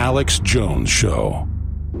The Alex Jones Show.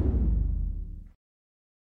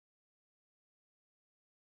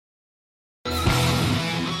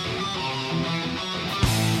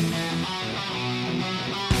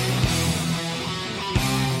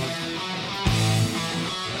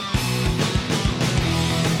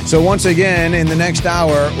 So once again, in the next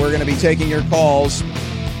hour, we're going to be taking your calls.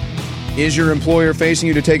 Is your employer facing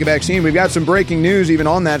you to take a vaccine? We've got some breaking news even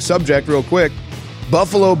on that subject real quick.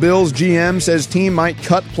 Buffalo Bills GM says team might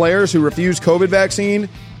cut players who refuse COVID vaccine.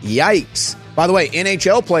 Yikes. By the way,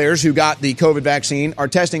 NHL players who got the COVID vaccine are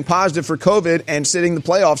testing positive for COVID and sitting the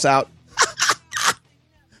playoffs out.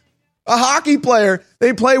 A hockey player,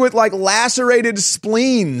 they play with like lacerated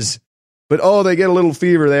spleens. But they get a little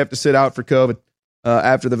fever. They have to sit out for COVID.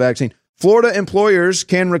 After the vaccine. Florida employers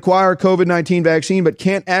can require COVID-19 vaccine, but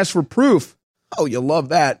can't ask for proof. Oh, you love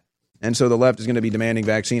that. And so the left is going to be demanding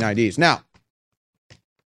vaccine IDs. Now,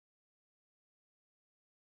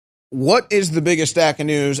 what is the biggest stack of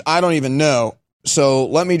news? I don't even know. So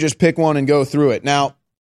let me just pick one and go through it. Now,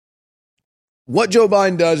 what Joe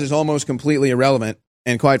Biden does is almost completely irrelevant.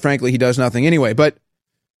 And quite frankly, he does nothing anyway. But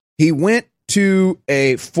he went to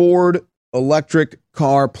a Ford electric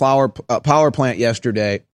car power plant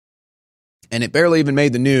yesterday, and it barely even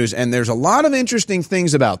made the news. And there's a lot of interesting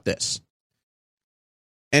things about this.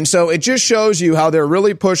 And so it just shows you how they're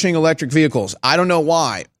really pushing electric vehicles. I don't know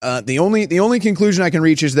why. The only conclusion I can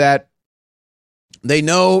reach is that they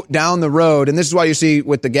know down the road, and this is why you see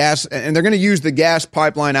with the gas, and they're going to use the gas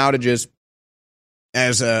pipeline outages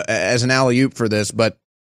as an alley-oop for this, but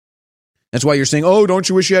that's why you're saying, oh, don't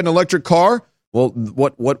you wish you had an electric car? Well,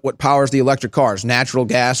 what powers the electric cars? Natural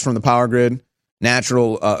gas from the power grid,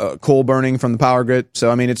 natural coal burning from the power grid. So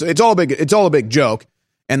I mean, it's all a big joke.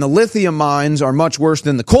 And the lithium mines are much worse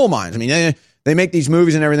than the coal mines. I mean, they make these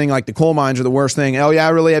movies and everything like the coal mines are the worst thing. Oh yeah,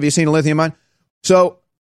 really? Have you seen a lithium mine? So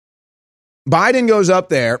Biden goes up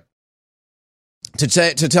there to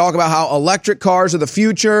talk about how electric cars are the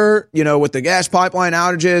future. You know, with the gas pipeline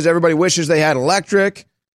outages, everybody wishes they had electric,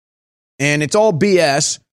 and it's all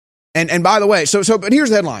BS. And by the way, but here's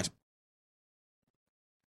the headlines.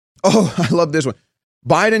 Oh, I love this one.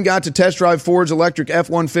 Biden got to test drive Ford's electric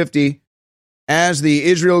F-150 as the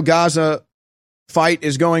Israel-Gaza fight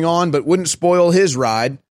is going on, but wouldn't spoil his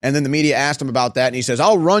ride. And then the media asked him about that, and he says,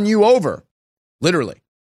 I'll run you over. Literally.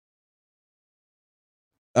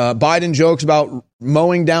 Biden jokes about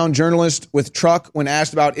mowing down journalists with truck when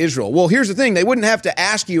asked about Israel. Well, here's the thing. They wouldn't have to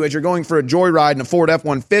ask you as you're going for a joyride in a Ford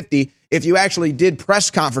F-150 if you actually did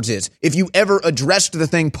press conferences, if you ever addressed the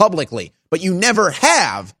thing publicly, but you never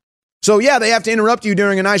have. So yeah, they have to interrupt you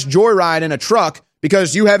during a nice joyride in a truck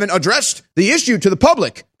because you haven't addressed the issue to the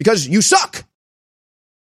public because you suck.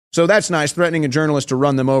 So that's nice, threatening a journalist to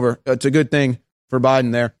run them over. It's a good thing for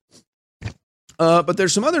Biden there. But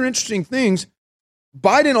there's some other interesting things.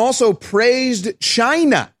 Biden also praised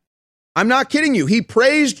China. I'm not kidding you. He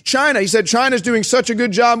praised China. He said China's doing such a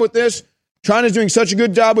good job with this. China's doing such a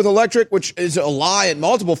good job with electric, which is a lie at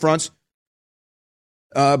multiple fronts.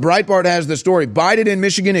 Breitbart has the story. Biden in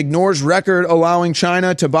Michigan ignores record allowing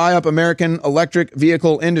China to buy up American electric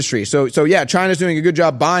vehicle industry. So yeah, China's doing a good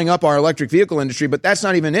job buying up our electric vehicle industry, but that's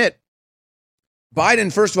not even it.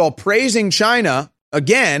 Biden, first of all, praising China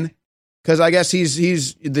again, because I guess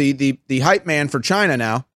he's the hype man for China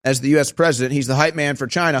now as the U.S. president. He's the hype man for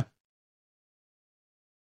China.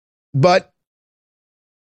 But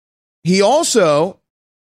he also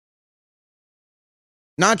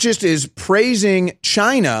not just is praising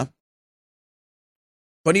China,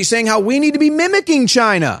 but he's saying how we need to be mimicking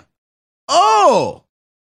China. Oh,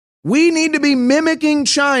 we need to be mimicking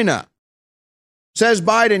China, says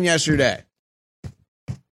Biden yesterday.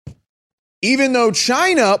 Even though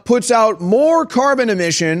China puts out more carbon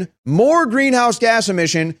emission, more greenhouse gas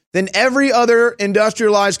emission than every other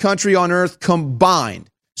industrialized country on earth combined.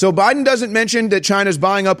 So Biden doesn't mention that China's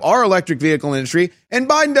buying up our electric vehicle industry, and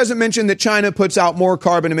Biden doesn't mention that China puts out more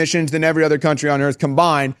carbon emissions than every other country on earth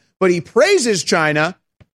combined, but he praises China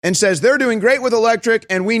and says they're doing great with electric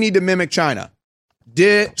and we need to mimic China.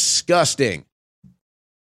 Disgusting.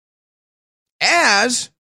 As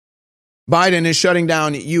Biden is shutting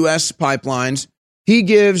down U.S. pipelines, he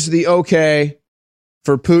gives the okay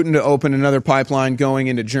for Putin to open another pipeline going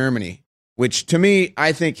into Germany, which to me,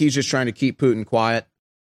 I think he's just trying to keep Putin quiet.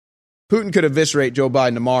 Putin could eviscerate Joe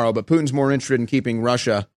Biden tomorrow, but Putin's more interested in keeping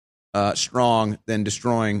Russia strong than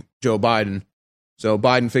destroying Joe Biden. So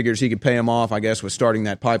Biden figures he could pay him off, I guess, with starting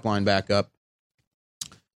that pipeline back up.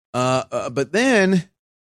 But then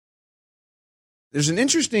there's an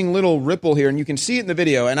interesting little ripple here, and you can see it in the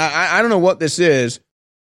video. And I don't know what this is,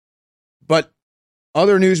 but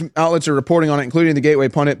other news outlets are reporting on it, including the Gateway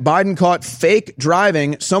Pundit. Biden caught fake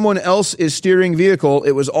driving. Someone else is steering vehicle.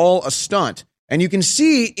 It was all a stunt. And you can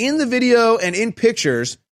see in the video and in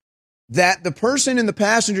pictures that the person in the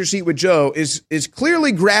passenger seat with Joe is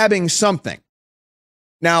clearly grabbing something.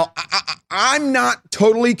 Now, I'm not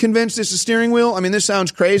totally convinced it's a steering wheel. I mean, this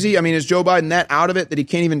sounds crazy. I mean, is Joe Biden that out of it that he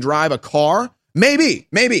can't even drive a car? Maybe.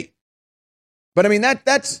 But I mean,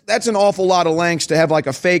 that's an awful lot of lengths to have like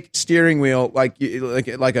a fake steering wheel, like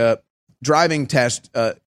a driving test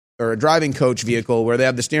or a driving coach vehicle where they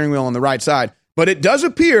have the steering wheel on the right side. But it does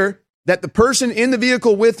appear that the person in the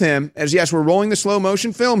vehicle with him, as yes, we're rolling the slow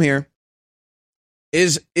motion film here,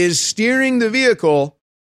 is steering the vehicle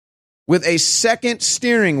with a second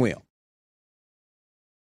steering wheel.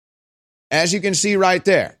 As you can see right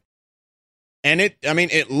there. And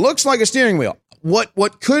it looks like a steering wheel.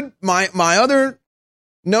 What could my other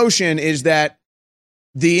notion is that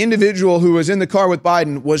the individual who was in the car with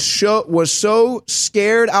Biden was so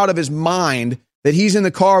scared out of his mind that he's in the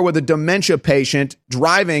car with a dementia patient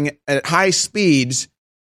driving at high speeds,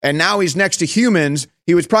 and now he's next to humans.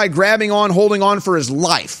 He was probably holding on for his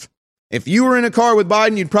life. If you were in a car with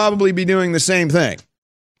Biden, you'd probably be doing the same thing.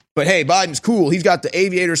 But hey, Biden's cool. He's got the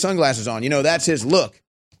aviator sunglasses on. You know, that's his look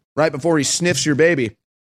right before he sniffs your baby.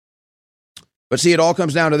 But see, it all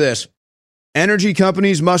comes down to this. Energy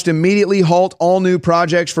companies must immediately halt all new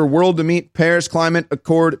projects for world to meet Paris Climate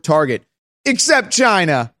Accord target. Except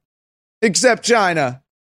China. Except China.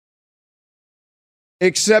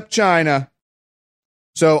 Except China.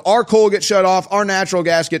 So our coal gets shut off, our natural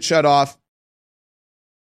gas gets shut off,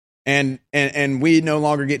 and we no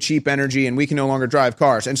longer get cheap energy, and we can no longer drive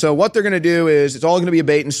cars. And so what they're going to do is it's all going to be a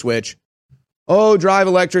bait and switch. Oh, drive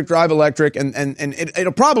electric, and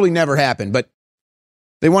it'll probably never happen, but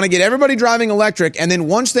they want to get everybody driving electric, and then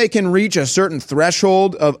once they can reach a certain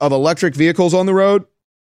threshold of electric vehicles on the road,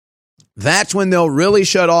 that's when they'll really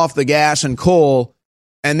shut off the gas and coal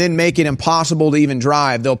and then make it impossible to even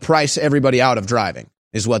drive. They'll price everybody out of driving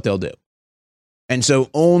is what they'll do. And so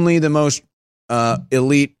only the most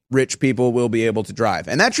elite rich people will be able to drive.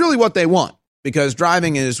 And that's really what they want, because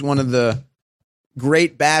driving is one of the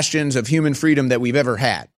great bastions of human freedom that we've ever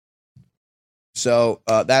had. So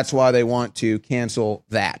that's why they want to cancel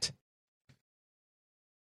that.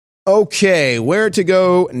 Okay, where to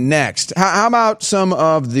go next? How about some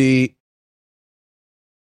of the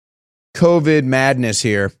COVID madness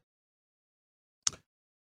here?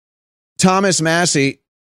 Thomas Massie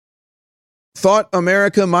thought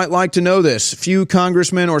America might like to know this. Few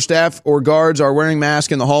congressmen or staff or guards are wearing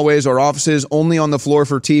masks in the hallways or offices, only on the floor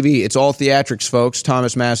for TV. It's all theatrics, folks.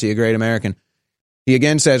 Thomas Massie, a great American. He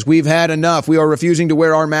again says, we've had enough. We are refusing to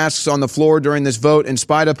wear our masks on the floor during this vote in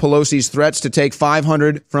spite of Pelosi's threats to take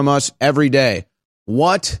 500 from us every day.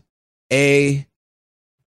 What a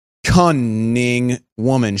cunning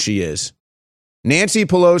woman she is. Nancy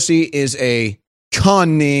Pelosi is a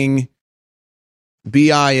cunning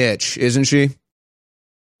bitch, isn't she?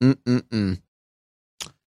 And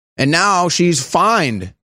now she's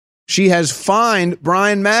fined. She has fined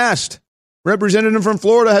Brian Mast. Representative from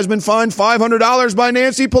Florida has been fined $500 by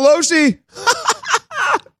Nancy Pelosi.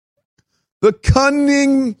 The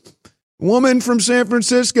cunning woman from San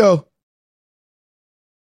Francisco.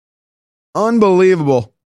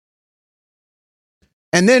 Unbelievable.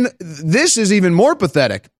 And then this is even more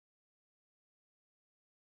pathetic.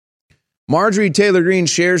 Marjorie Taylor Greene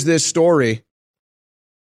shares this story.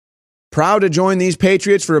 Proud to join these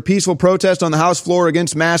patriots for a peaceful protest on the House floor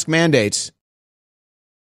against mask mandates.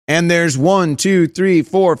 And there's 1, 2, 3,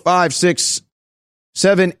 4, 5, 6,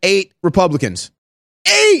 7, 8 Republicans.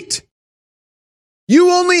 8!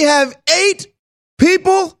 You only have 8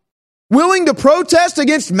 people willing to protest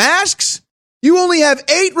against masks? You only have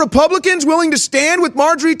 8 Republicans willing to stand with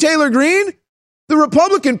Marjorie Taylor Greene? The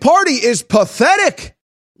Republican Party is pathetic.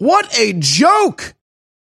 What a joke.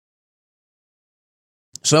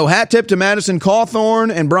 So hat tip to Madison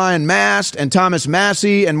Cawthorn and Brian Mast and Thomas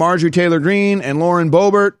Massie and Marjorie Taylor Greene and Lauren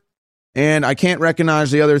Boebert. And I can't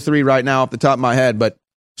recognize the other 3 right now off the top of my head, but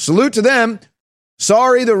salute to them.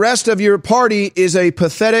 Sorry, the rest of your party is a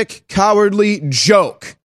pathetic, cowardly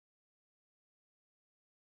joke.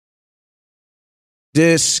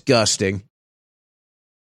 Disgusting.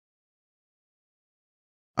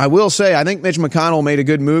 I will say, I think Mitch McConnell made a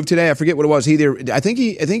good move today. I forget what it was. I think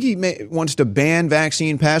he wants to ban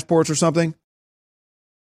vaccine passports or something.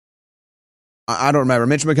 I don't remember.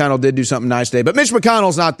 Mitch McConnell did do something nice today, but Mitch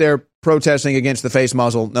McConnell's not there protesting against the face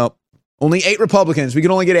muzzle. No, only 8 Republicans. We can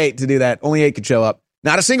only get 8 to do that. Only 8 could show up.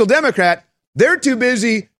 Not a single Democrat. They're too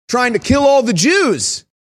busy trying to kill all the Jews.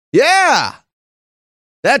 Yeah,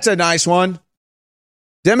 that's a nice one.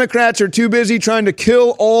 Democrats are too busy trying to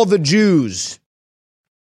kill all the Jews.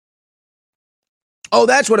 Oh,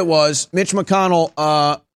 that's what it was. Mitch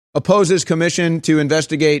McConnell opposes commission to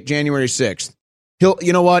investigate January 6th.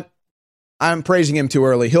 You know what? I'm praising him too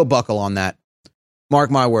early. He'll buckle on that. Mark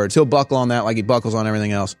my words. He'll buckle on that like he buckles on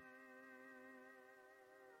everything else.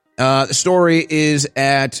 The story is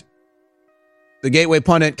at the Gateway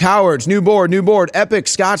Pundit. Cowards, new board. Epic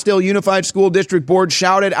Scottsdale Unified School District Board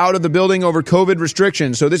shouted out of the building over COVID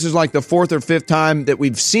restrictions. So this is like the 4th or 5th time that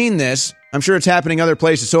we've seen this. I'm sure it's happening other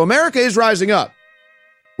places. So America is rising up,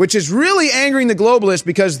 which is really angering the globalists,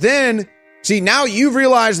 because then, see, now you've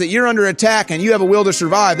realized that you're under attack and you have a will to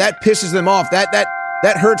survive. That pisses them off. That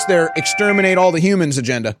hurts their exterminate all the humans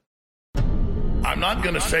agenda. I'm not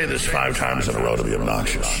going to say this 5 times in a row to be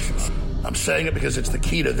obnoxious. I'm saying it because it's the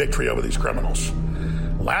key to victory over these criminals.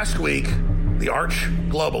 Last week, the arch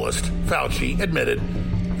globalist Fauci admitted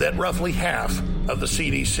that roughly half of the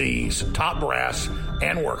CDC's top brass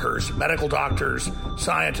and workers, medical doctors,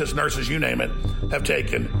 scientists, nurses, you name it, have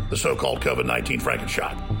taken the so-called COVID-19 Franken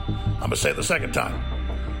shot. I'm going to say it the second time.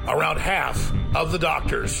 around half of the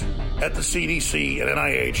doctors at the CDC and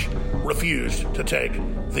NIH refused to take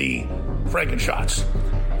the Frankenshots.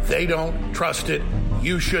 They don't trust it.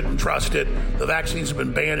 You shouldn't trust it. The vaccines have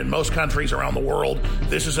been banned in most countries around the world.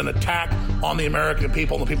 This is an attack on the American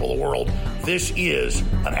people and the people of the world. This is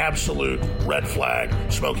an absolute red flag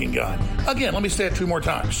smoking gun. Again, let me say it 2 more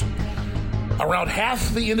times. Around half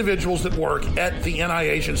the individuals that work at the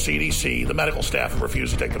NIH and CDC, the medical staff,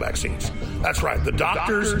 refuse to take the vaccines. That's right. The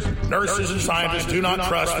doctors, nurses, and scientists do not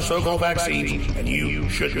trust the so-called vaccines, and you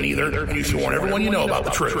shouldn't either. And you should warn everyone you know about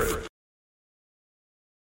the truth.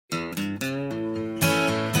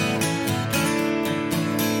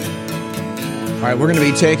 All right, we're going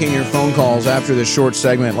to be taking your phone calls after this short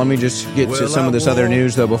segment. Let me just get to some of this other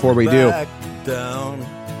news, though, before we do.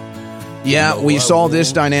 Yeah, we saw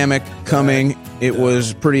this dynamic coming. It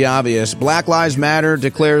was pretty obvious. Black Lives Matter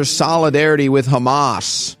declares solidarity with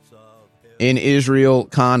Hamas in Israel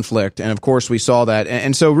conflict. And, of course, we saw that.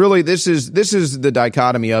 And so, really, this is the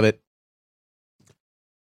dichotomy of it.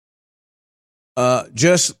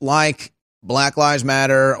 Just like Black Lives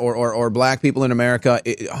Matter or black people in America,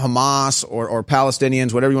 Hamas or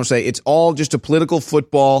Palestinians, whatever you want to say, it's all just a political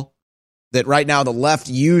football that right now the left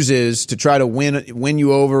uses to try to win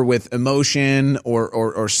you over with emotion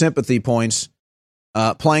or sympathy points,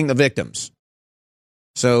 playing the victims.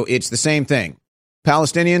 So it's the same thing.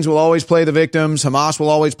 Palestinians will always play the victims. Hamas will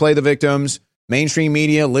always play the victims. Mainstream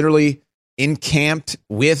media literally encamped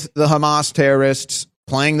with the Hamas terrorists,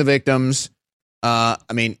 playing the victims. I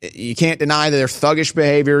mean, you can't deny their thuggish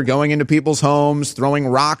behavior, going into people's homes, throwing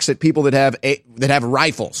rocks at people that have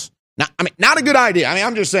rifles. Not a good idea. I mean,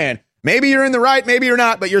 I'm just saying, maybe you're in the right, maybe you're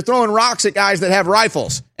not, but you're throwing rocks at guys that have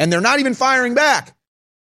rifles, and they're not even firing back.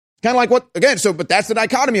 Kind of like but that's the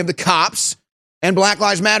dichotomy of the cops and Black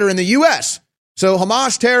Lives Matter in the U.S. So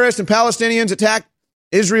Hamas terrorists and Palestinians attack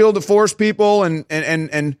Israel to force people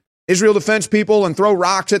and Israel defense people and throw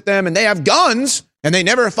rocks at them, and they have guns. And they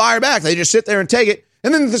never fire back. They just sit there and take it.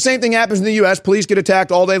 And then the same thing happens in the U.S. Police get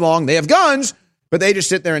attacked all day long. They have guns, but they just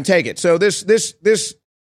sit there and take it. So this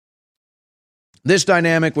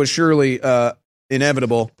dynamic was surely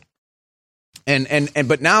inevitable.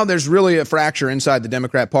 But now there's really a fracture inside the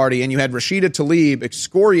Democrat Party. And you had Rashida Tlaib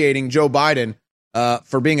excoriating Joe Biden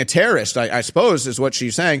for being a terrorist, I suppose is what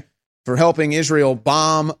she's saying, for helping Israel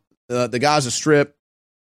bomb the Gaza Strip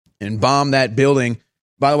and bomb that building.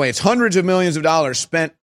 By the way, it's hundreds of millions of dollars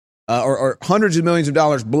spent or hundreds of millions of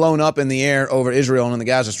dollars blown up in the air over Israel and on the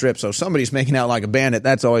Gaza Strip. So somebody's making out like a bandit.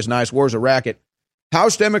 That's always nice. War's a racket.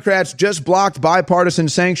 House Democrats just blocked bipartisan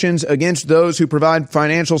sanctions against those who provide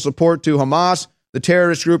financial support to Hamas, the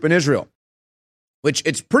terrorist group in Israel, which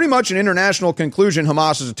it's pretty much an international conclusion.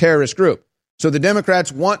 Hamas is a terrorist group. So the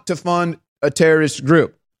Democrats want to fund a terrorist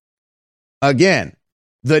group. Again,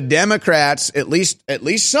 the Democrats, at least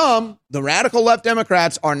some, the radical left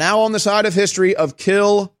Democrats, are now on the side of history of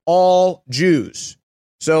kill all Jews.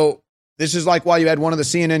 So this is like why you had one of the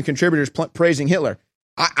CNN contributors praising Hitler.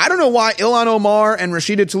 I don't know why Ilhan Omar and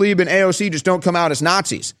Rashida Tlaib and AOC just don't come out as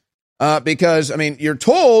Nazis. Because, I mean, you're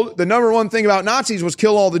told the number one thing about Nazis was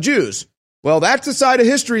kill all the Jews. Well, that's the side of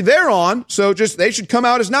history they're on, so just they should come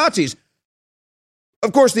out as Nazis.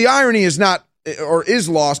 Of course, the irony is not, or is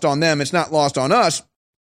lost on them. It's not lost on us.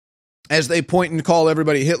 As they point and call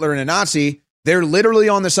everybody Hitler and a Nazi, they're literally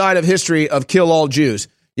on the side of history of kill all Jews.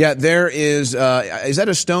 Yeah, there is that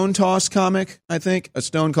a Stone Toss comic, I think? A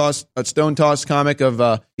Stone Toss comic of,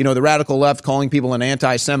 the radical left calling people an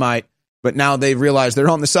anti-Semite, but now they've realized they're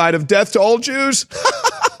on the side of death to all Jews.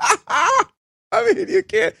 I mean, you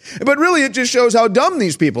can't. But really, it just shows how dumb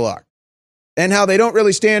these people are and how they don't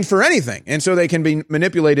really stand for anything. And so they can be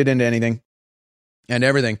manipulated into anything and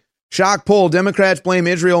everything. Shock poll, Democrats blame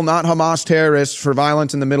Israel, not Hamas terrorists, for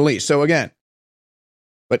violence in the Middle East. So again,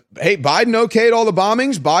 but hey, Biden okayed all the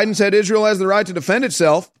bombings. Biden said Israel has the right to defend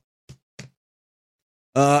itself.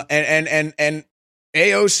 And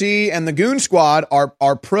AOC and the Goon Squad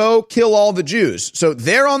are pro kill all the Jews. So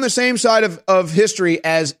they're on the same side of history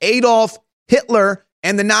as Adolf Hitler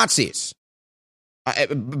and the Nazis.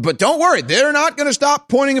 But don't worry, they're not going to stop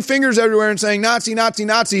pointing fingers everywhere and saying Nazi, Nazi,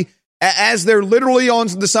 Nazi, as they're literally on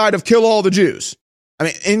the side of kill all the Jews. I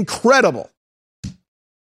mean, incredible.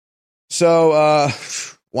 So,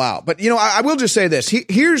 wow. But, I will just say this.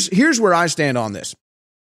 Here's where I stand on this.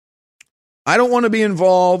 I don't want to be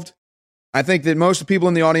involved. I think that most of the people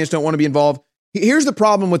in the audience don't want to be involved. Here's the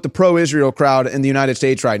problem with the pro-Israel crowd in the United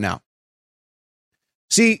States right now.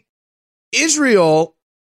 See, Israel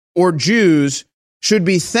or Jews should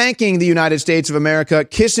be thanking the United States of America,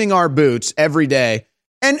 kissing our boots every day,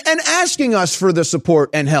 and asking us for the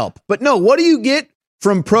support and help. But no, what do you get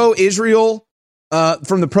from pro-Israel,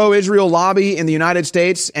 from the pro-Israel lobby in the United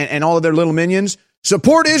States and all of their little minions.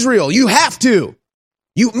 Support Israel. You have to.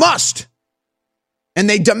 You must. And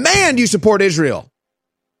they demand you support Israel.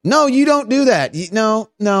 No, you don't do that. No.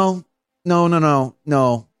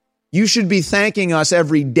 You should be thanking us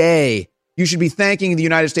every day. You should be thanking the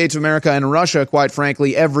United States of America and Russia, quite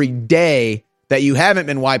frankly, every day that you haven't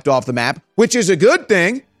been wiped off the map, which is a good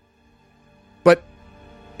thing. But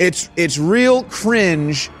it's real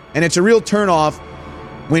cringe, and it's a real turnoff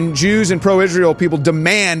when Jews and pro-Israel people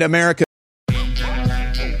demand America.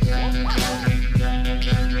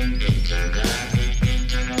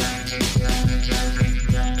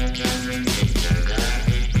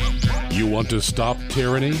 You want to stop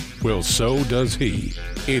tyranny? Well, so does he.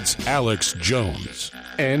 It's Alex Jones.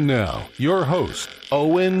 And now, your host,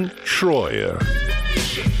 Owen Schroyer.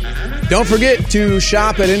 Don't forget to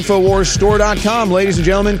shop at InfoWarsStore.com. Ladies and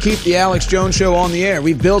gentlemen, keep the Alex Jones Show on the air.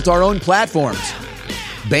 We've built our own platforms.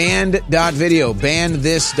 Banned.video,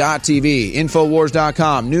 bannedthis.tv,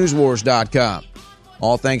 Infowars.com, Newswars.com.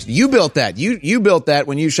 All thanks. You built that. You built that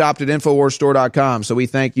when you shopped at InfoWarsStore.com. So we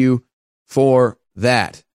thank you for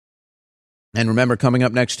that. And remember, coming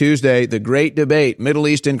up next Tuesday, the great debate, Middle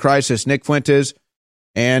East in Crisis, Nick Fuentes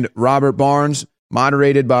and Robert Barnes,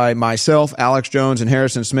 moderated by myself, Alex Jones, and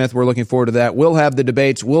Harrison Smith. We're looking forward to that. We'll have the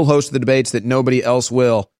debates. We'll host the debates that nobody else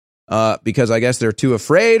will because I guess they're too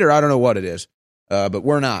afraid, or I don't know what it is, but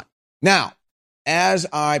we're not. Now, as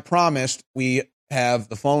I promised, we have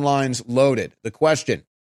the phone lines loaded. The question,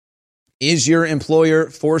 is your employer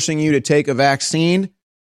forcing you to take a vaccine?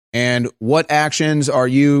 And what actions are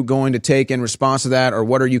you going to take in response to that, or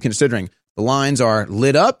what are you considering? The lines are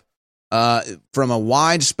lit up from a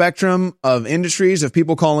wide spectrum of industries of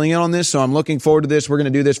people calling in on this, so I'm looking forward to this. We're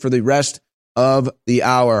going to do this for the rest of the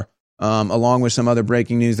hour, along with some other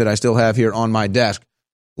breaking news that I still have here on my desk.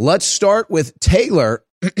 Let's start with Taylor.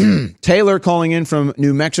 Taylor calling in from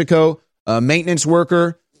New Mexico, a maintenance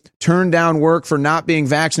worker, turned down work for not being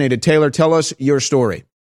vaccinated. Taylor, tell us your story.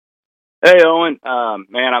 Hey, Owen.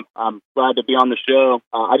 Man, I'm glad to be on the show.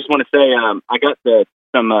 I just want to say I got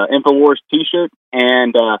some InfoWars T-shirt,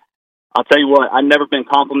 and I'll tell you what, I've never been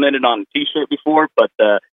complimented on a T-shirt before, but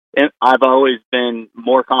I've always been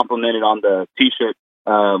more complimented on the T-shirt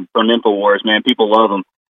from InfoWars, man. People love them.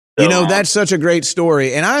 So, you know, that's such a great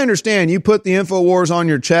story. And I understand you put the InfoWars on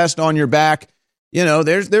your chest, on your back. You know,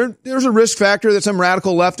 there's a risk factor that some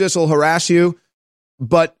radical leftists will harass you.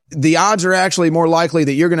 But the odds are actually more likely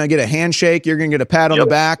that you're going to get a handshake, you're going to get a pat on the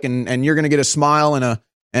back, and you're going to get a smile and a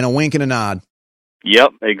wink and a nod.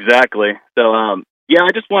 Yep, exactly. So, I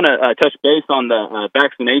just want to touch base on the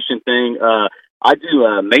vaccination thing. I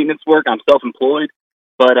do maintenance work. I'm self-employed.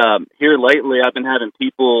 But here lately, I've been having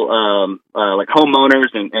people, like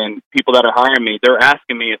homeowners and people that are hiring me, they're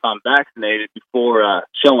asking me if I'm vaccinated before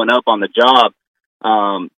showing up on the job.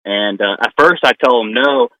 And at first, I tell them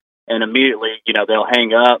no. And immediately, they'll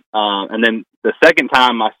hang up. And then the second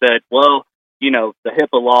time I said, well, the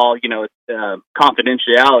HIPAA law, it's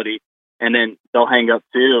confidentiality. And then they'll hang up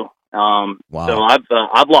too. Wow. So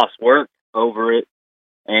I've lost work over it.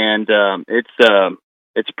 And it's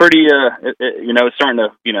pretty, it's starting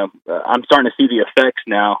to, I'm starting to see the effects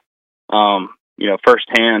now,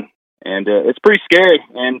 firsthand. And it's pretty scary.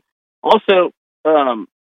 And also, in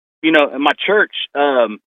my church,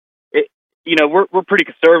 we're pretty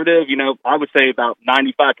conservative. I would say about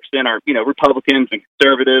 95% are, Republicans and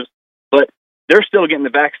conservatives, but they're still getting the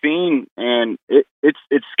vaccine, and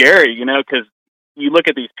it's scary, because you look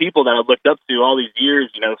at these people that I've looked up to all these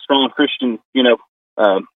years, strong Christian,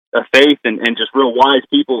 faith and just real wise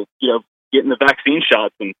people, getting the vaccine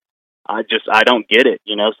shots, and I don't get it,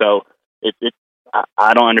 so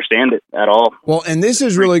I don't understand it at all. Well, and this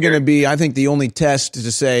is really going to be, I think, the only test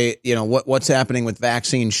to say, what's happening with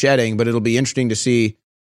vaccine shedding, but it'll be interesting to see,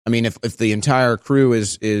 I mean, if the entire crew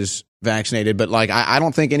is vaccinated, but I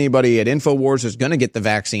don't think anybody at InfoWars is going to get the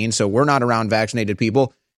vaccine, so we're not around vaccinated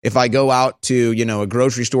people. If I go out to, a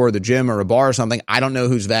grocery store or the gym or a bar or something, I don't know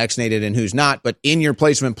who's vaccinated and who's not, but in your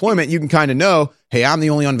place of employment, you can kind of know, hey, I'm the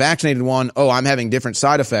only unvaccinated one. Oh, I'm having different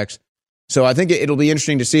side effects. So I think it'll be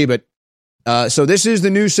interesting to see, but so this is the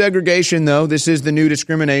new segregation, though. This is the new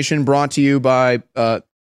discrimination brought to you by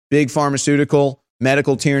big pharmaceutical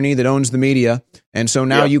medical tyranny that owns the media. And so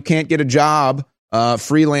now you can't get a job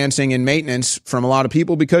freelancing in maintenance from a lot of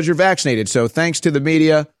people because you're vaccinated. So thanks to the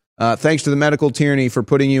media, thanks to the medical tyranny for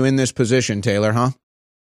putting you in this position, Taylor, huh?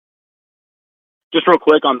 Just real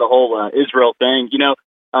quick on the whole Israel thing.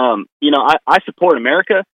 I support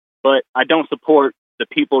America, but I don't support the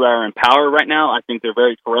people that are in power right now. I think they're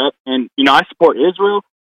very corrupt. And, I support Israel,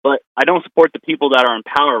 but I don't support the people that are in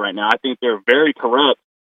power right now. I think they're very corrupt.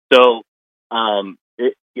 So I'm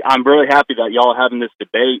really happy that y'all are having this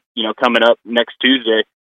debate, coming up next Tuesday,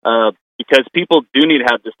 because people do need to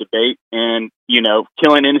have this debate. And,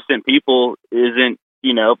 killing innocent people isn't,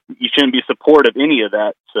 you shouldn't be supportive of any of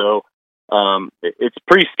that. So it's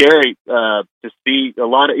pretty scary to see a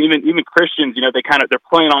lot of even Christians, they're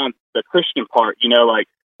playing on the Christian part, like,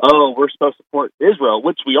 oh, we're supposed to support Israel,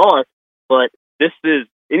 which we are, but this is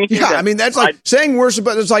anything. Yeah, that's like saying worship,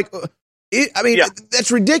 but it's like,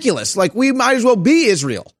 that's ridiculous. Like, we might as well be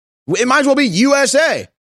Israel. It might as well be USA.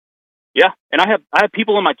 Yeah, and I have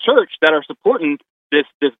people in my church that are supporting this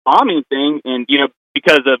bombing thing, and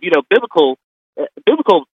because of biblical,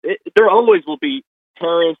 there always will be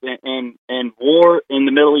terrorists and war in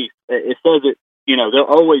the Middle East. It says it. There'll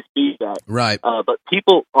always be that. Right. But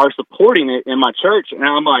people are supporting it in my church, and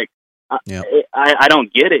I'm like, I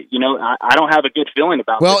don't get it. I don't have a good feeling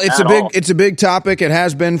about it. Well, it's a big topic. It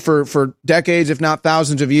has been for decades, if not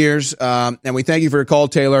thousands of years. And we thank you for your call,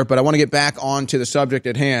 Taylor. But I want to get back on to the subject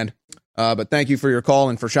at hand. But thank you for your call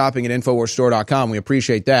and for shopping at InfoWarsStore.com. We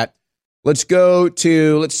appreciate that. Let's go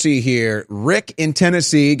to, let's see here. Rick in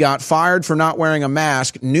Tennessee got fired for not wearing a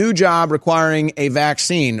mask. New job requiring a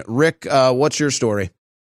vaccine. Rick, what's your story?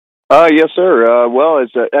 Yes, sir. Well,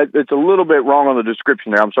 it's a little bit wrong on the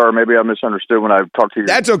description there. I'm sorry. Maybe I misunderstood when I talked to you.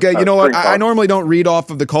 That's okay. You know what? I normally don't read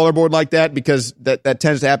off of the caller board like that because that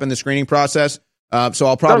tends to happen in the screening process. So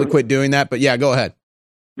I'll probably quit doing that. But yeah, go ahead.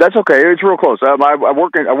 That's okay. It's real close. I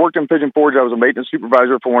worked in Pigeon Forge. I was a maintenance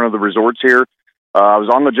supervisor for one of the resorts here. I was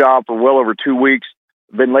on the job for well over 2 weeks.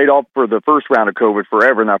 Been laid off for the first round of COVID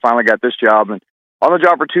forever, and I finally got this job. And on the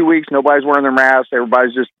job for 2 weeks, nobody's wearing their mask.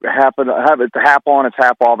 Everybody's just half on, it's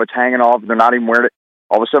half off, it's hanging off. They're not even wearing it.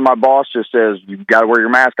 All of a sudden, my boss just says, "You've got to wear your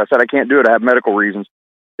mask." I said, "I can't do it. I have medical reasons."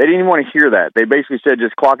 They didn't even want to hear that. They basically said,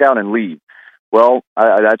 "Just clock out and leave." Well,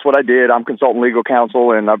 that's what I did. I'm consultant legal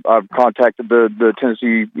counsel, and I've contacted the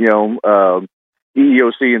Tennessee,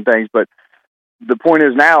 EEOC and things. But the point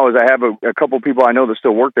is now is I have a couple of people I know that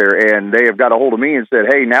still work there, and they have got a hold of me and said,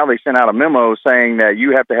 "Hey, now they sent out a memo saying that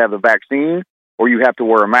you have to have the vaccine or you have to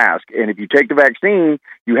wear a mask. And if you take the vaccine,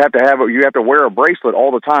 you have to wear a bracelet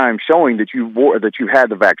all the time showing that you had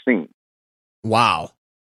the vaccine." Wow.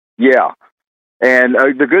 Yeah. And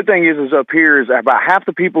the good thing is up here is about half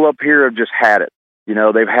the people up here have just had it.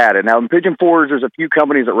 They've had it. Now, in Pigeon Forge, there's a few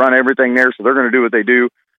companies that run everything there, so they're going to do what they do.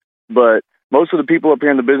 But most of the people up here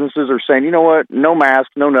in the businesses are saying, you know what, no mask,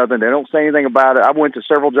 no nothing. They don't say anything about it. I went to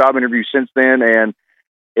several job interviews since then, and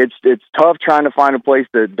it's tough trying to find a place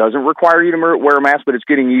that doesn't require you to wear a mask, but it's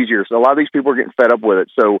getting easier. So a lot of these people are getting fed up with it.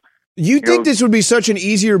 So you think this would be such an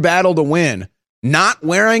easier battle to win? Not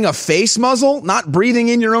wearing a face muzzle, not breathing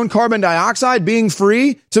in your own carbon dioxide, being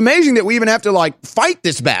free. It's amazing that we even have to fight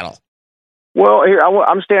this battle. Well, here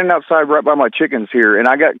I'm standing outside right by my chickens here, and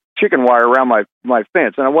I got chicken wire around my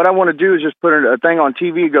fence. And what I want to do is just put a thing on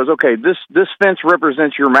TV. It goes, okay, this fence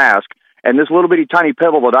represents your mask, and this little bitty tiny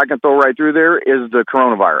pebble that I can throw right through there is the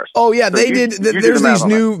coronavirus. Oh yeah, so they did. There's these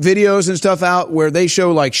new videos and stuff out where they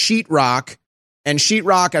show sheetrock. And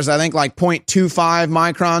sheetrock is, I think, 0.25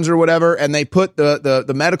 microns or whatever, and they put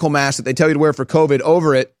the medical mask that they tell you to wear for COVID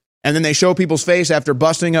over it, and then they show people's face after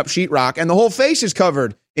busting up sheetrock, and the whole face is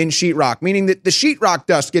covered in sheetrock, meaning that the sheetrock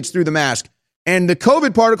dust gets through the mask, and the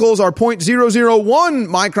COVID particles are 0.001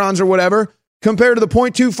 microns or whatever compared to the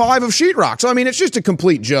 0.25 of sheetrock. So, it's just a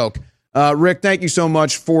complete joke. Rick, thank you so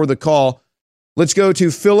much for the call. Let's go to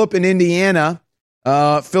Philip in Indiana.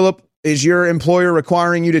 Philip, is your employer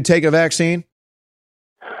requiring you to take a vaccine?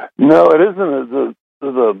 No, it isn't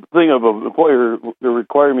the thing of an employer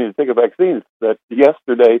requiring me to take a vaccine. It's that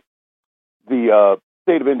yesterday, the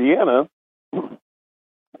state of Indiana,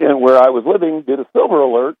 and where I was living, did a silver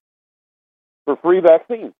alert for free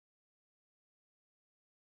vaccines.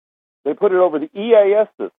 They put it over the EAS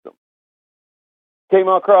system. Came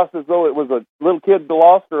across as though it was a little kid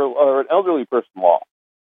lost or an elderly person lost.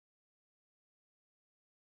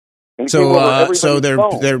 So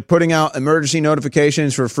they're putting out emergency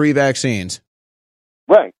notifications for free vaccines,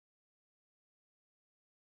 right?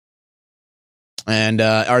 And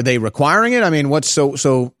are they requiring it? What's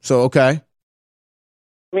so okay?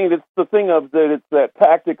 It's the thing of that. It's that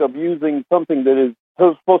tactic of using something that is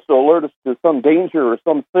supposed to alert us to some danger or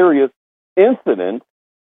some serious incident.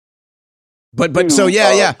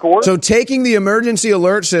 So taking the emergency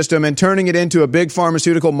alert system and turning it into a big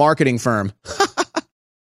pharmaceutical marketing firm.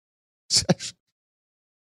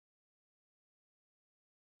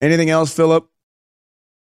 Anything else, Philip?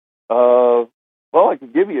 Well, I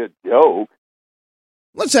could give you a joke.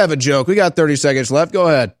 Let's have a joke. We got 30 seconds left. Go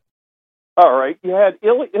ahead. All right, you had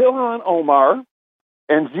Ilhan Omar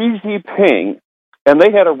and Xi Jinping, and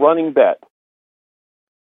they had a running bet.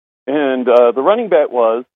 And the running bet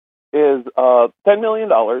is $10 million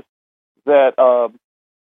that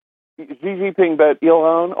Xi Jinping bet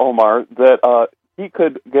Ilhan Omar that he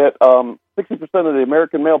could get 60% of the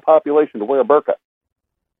American male population to wear a burqa.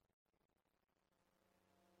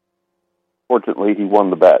 Fortunately, he won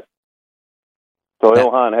the bet. So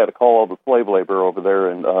Ilhan had to call all the slave labor over there,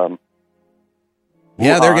 and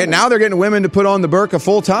yeah, they're getting women to put on the burqa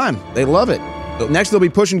full time. They love it. Next, they'll be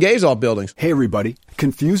pushing gays off buildings. Hey, everybody.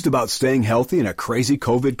 Confused about staying healthy in a crazy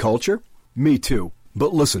COVID culture? Me too.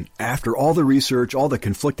 But listen, after all the research, all the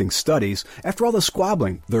conflicting studies, after all the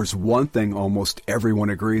squabbling, there's one thing almost everyone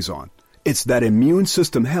agrees on. It's that immune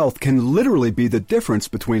system health can literally be the difference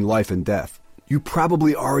between life and death. You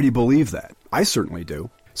probably already believe that. I certainly do.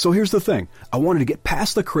 So here's the thing. I wanted to get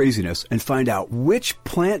past the craziness and find out which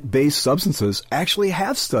plant-based substances actually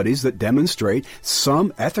have studies that demonstrate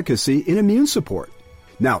some efficacy in immune support.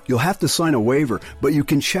 Now, you'll have to sign a waiver, but you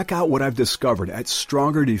can check out what I've discovered at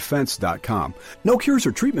StrongerDefense.com. No cures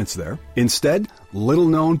or treatments there. Instead,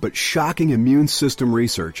 little-known but shocking immune system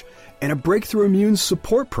research and a breakthrough immune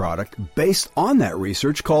support product based on that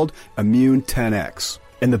research called Immune 10X.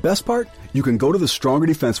 And the best part? You can go to the Stronger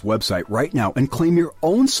Defense website right now and claim your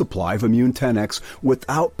own supply of Immune 10X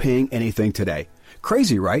without paying anything today.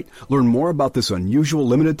 Crazy, right? Learn more about this unusual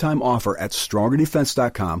limited-time offer at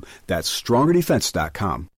StrongerDefense.com. That's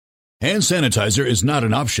StrongerDefense.com. Hand sanitizer is not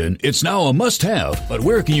an option, it's now a must-have. But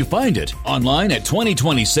where can you find it? Online at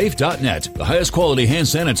 2020safe.net. The highest quality hand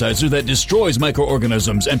sanitizer that destroys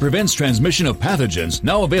microorganisms and prevents transmission of pathogens.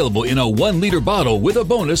 Now available in a 1-liter bottle with a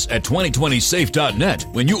bonus at 2020safe.net.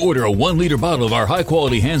 When you order a 1-liter bottle of our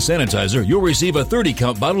high-quality hand sanitizer, you'll receive a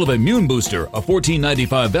 30-count bottle of Immune Booster, a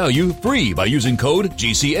 $14.95 value, free by using code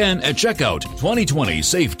GCN at checkout.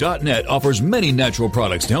 2020safe.net offers many natural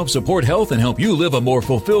products to help support health and help you live a more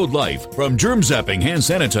fulfilled life. From germ-zapping hand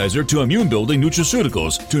sanitizer to immune-building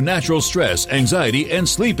nutraceuticals to natural stress, anxiety, and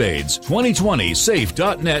sleep aids.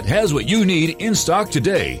 2020safe.net has what you need in stock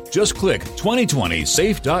today. Just click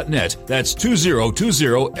 2020safe.net. That's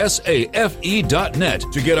 2020safe.net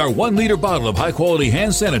to get our 1-liter bottle of high-quality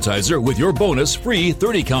hand sanitizer with your bonus free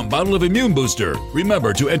 30-count bottle of Immune Booster.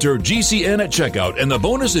 Remember to enter GCN at checkout and the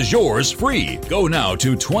bonus is yours free. Go now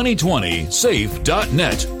to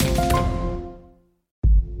 2020safe.net.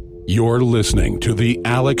 You're listening to The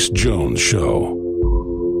Alex Jones Show.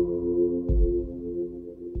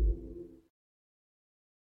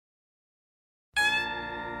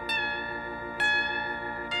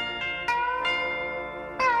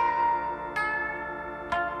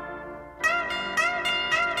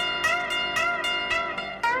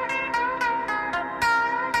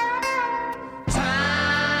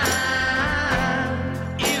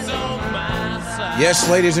 Yes,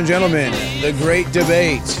 ladies and gentlemen, the great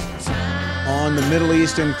debate on the Middle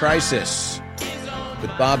Eastern crisis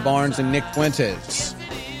with Bob Barnes and Nick Fuentes.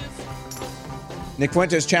 Nick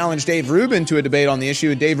Fuentes challenged Dave Rubin to a debate on the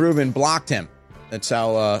issue, and Dave Rubin blocked him. That's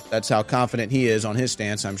how confident he is on his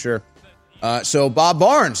stance, I'm sure. So Bob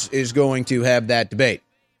Barnes is going to have that debate,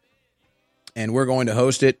 and we're going to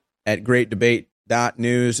host it at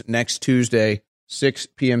greatdebate.news next Tuesday, 6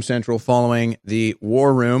 p.m. Central, following the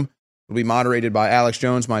War Room. It'll be moderated by Alex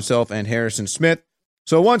Jones, myself, and Harrison Smith.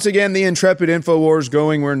 So once again, the intrepid InfoWars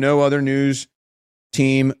going where no other news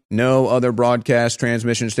team, no other broadcast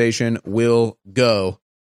transmission station will go.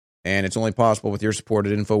 And it's only possible with your support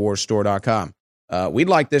at InfoWarsStore.com. We'd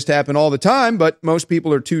like this to happen all the time, but most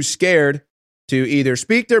people are too scared to either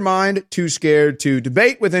speak their mind, too scared to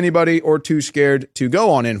debate with anybody, or too scared to go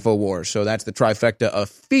on InfoWars. So that's the trifecta of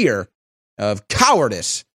fear, of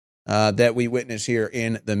cowardice that we witness here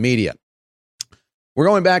in the media. We're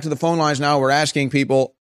going back to the phone lines now. We're asking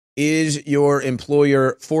people, is your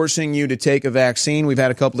employer forcing you to take a vaccine? We've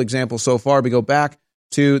had a couple examples so far. We go back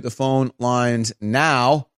to the phone lines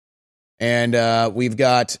now, and we've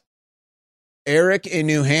got Eric in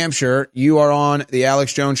New Hampshire. You are on the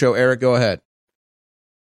Alex Jones Show. Eric, go ahead.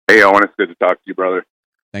 Hey, Owen, it's good to talk to you, brother.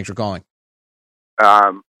 Thanks for calling.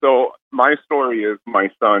 So my story is my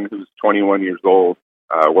son, who's 21 years old,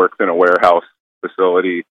 works in a warehouse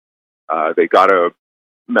facility. They got a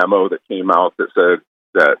memo that came out that said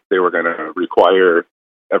that they were going to require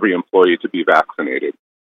every employee to be vaccinated.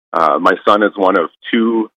 My son is one of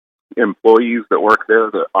 2 employees that work there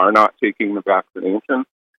that are not taking the vaccination,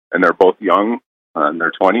 and they're both young, in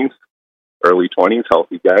their 20s, early 20s,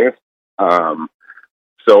 healthy guys.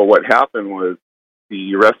 So what happened was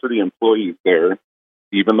the rest of the employees there,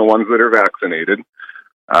 even the ones that are vaccinated,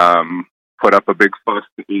 put up a big fuss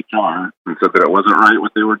to HR and said that it wasn't right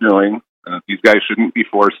what they were doing. These guys shouldn't be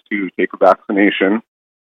forced to take a vaccination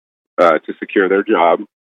to secure their job.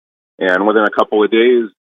 And within a couple of days,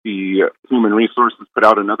 the Human Resources put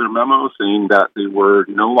out another memo saying that they were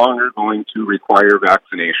no longer going to require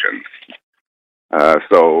vaccinations.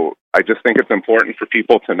 So I just think it's important for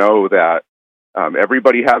people to know that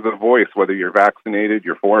everybody has a voice, whether you're vaccinated,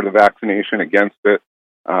 you're for the vaccination, against it.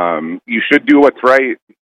 You should do what's right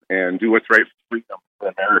and do what's right for freedom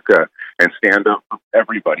for America and stand up for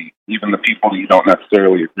everybody, even the people you don't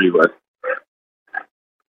necessarily agree with.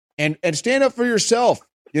 And stand up for yourself.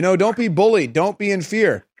 Don't be bullied. Don't be in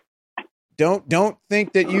fear. Don't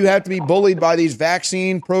think that you have to be bullied by these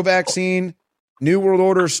pro-vaccine, New World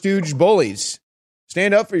Order stooge bullies.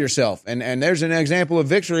 Stand up for yourself. And there's an example of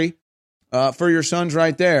victory for your sons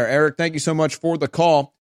right there. Eric, thank you so much for the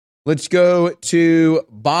call. Let's go to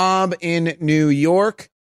Bob in New York.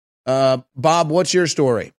 Bob, what's your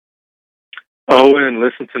story? Owen,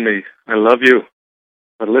 listen to me. I love you.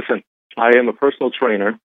 But listen, I am a personal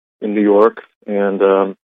trainer in New York,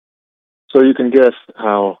 and so you can guess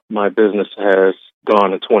how my business has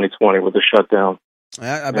gone in 2020 with the shutdown.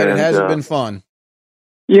 I bet it hasn't been fun.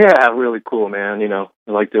 Yeah, really cool, man. I've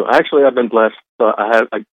been blessed.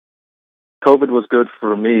 COVID was good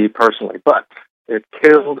for me personally, but it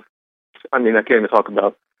killed. I can't even talk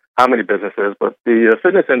about how many businesses, but the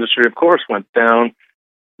fitness industry, of course, went down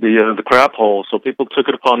the crap hole. So people took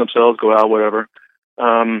it upon themselves, go out, whatever.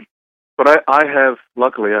 But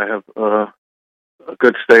luckily, I have a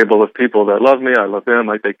good stable of people that love me. I love them.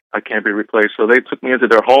 I can't be replaced. So they took me into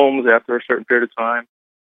their homes after a certain period of time.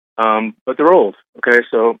 But they're old. Okay.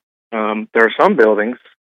 So, there are some buildings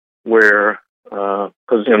where,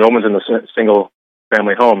 cause no one's in a single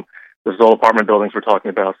family home. This is all apartment buildings we're talking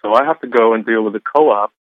about. So I have to go and deal with the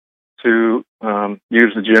co-op to,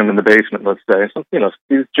 use the gym in the basement, let's say. So,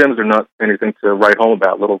 these gyms are not anything to write home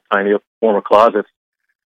about, little tiny former closets.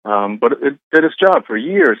 But it did its job for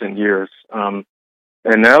years and years. And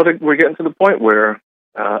now that we're getting to the point where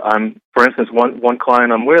for instance, one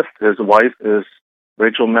client I'm with, his wife is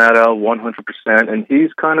Rachel Maddow, 100%, and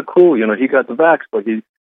he's kind of cool. He got the vax, but he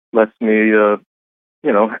lets me,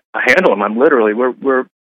 handle him. We're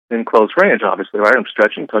in close range, obviously, right? I'm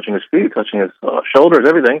stretching, touching his feet, touching his shoulders,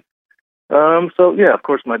 everything. So yeah, of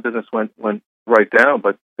course, my business went right down,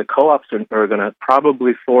 but the co-ops are going to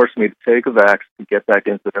probably force me to take a vax to get back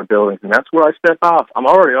into their buildings, and that's where I step off. I'm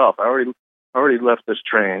already off. I already left this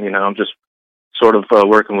train. I'm just sort of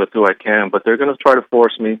working with who I can, but they're going to try to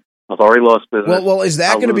force me. I've already lost business. Well, is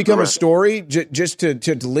that going to become a story just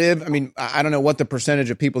to live? I don't know what the percentage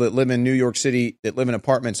of people that live in New York City that live in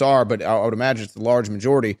apartments are, but I would imagine it's the large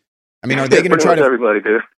majority. Are they going to try to? Everybody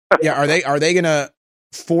do. Yeah. Are they going to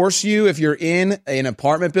force you if you're in an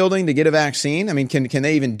apartment building to get a vaccine? Can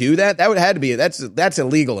they even do that? That would have to be that's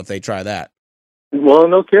illegal if they try that. Well,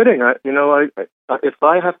 no kidding. If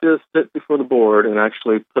I have to sit before the board and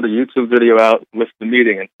actually put a YouTube video out with the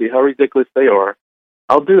meeting and see how ridiculous they are,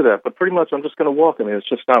 I'll do that. But pretty much I'm just going to walk. It's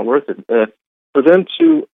just not worth it. For them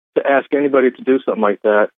to ask anybody to do something like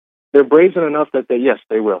that, they're brazen enough that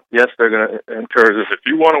they will. Yes, they're going to encourage us. If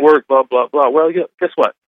you want to work, blah, blah, blah. Well, yeah, guess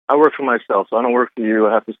what? I work for myself, so I don't work for you.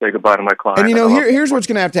 I have to say goodbye to my client. And here's what's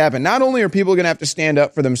going to have to happen. Not only are people going to have to stand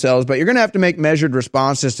up for themselves, but you're going to have to make measured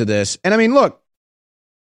responses to this. And look,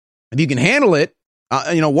 if you can handle it,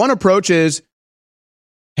 one approach is,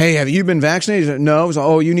 hey, have you been vaccinated? No.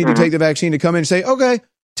 So, you need to take the vaccine to come in and say, okay,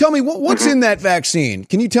 tell me what's in that vaccine.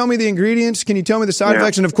 Can you tell me the ingredients? Can you tell me the side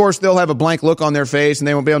effects? And of course, they'll have a blank look on their face and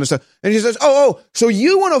they won't be able to say. And he says, so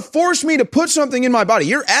you want to force me to put something in my body?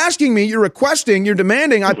 You're asking me, you're requesting, you're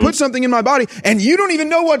demanding I put something in my body and you don't even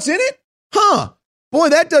know what's in it? Huh. Boy,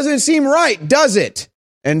 that doesn't seem right, does it?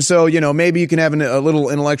 And so, maybe you can have a little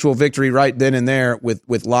intellectual victory right then and there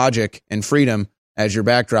with logic and freedom as your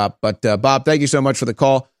backdrop. But Bob, thank you so much for the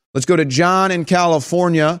call. Let's go to John in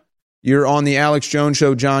California. You're on the Alex Jones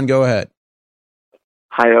Show. John, go ahead.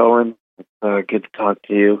 Hi, Owen. Good to talk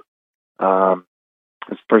to you.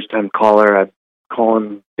 This first-time caller. I'm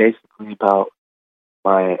calling basically about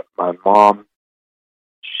my mom.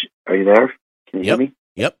 Are you there? Can you hear me?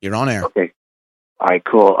 Yep, you're on air. Okay. All right,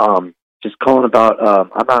 cool. Just calling about,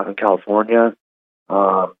 I'm out in California.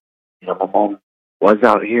 My mom was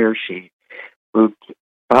out here. She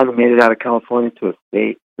finally made it out of California to a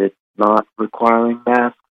state that's not requiring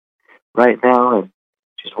masks right now, and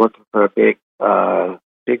she's working for a big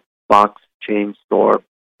box chain store.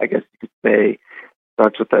 I guess you could say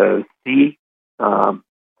starts with a C,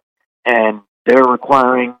 and they're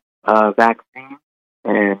requiring vaccine.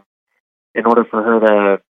 And in order for her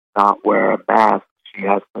to not wear a mask, she she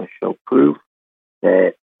has to show proof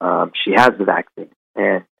that she has the vaccine.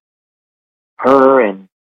 And her and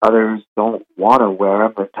others don't want to wear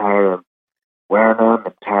them. They're tired of wearing them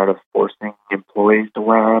and tired of forcing employees to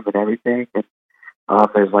wear them and everything. And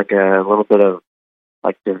there's like a little bit of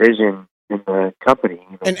like division in the company.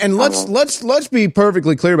 And let's be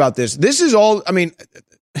perfectly clear about this. This is all. I mean,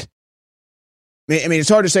 it's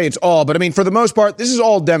hard to say it's all, but I mean, for the most part, this is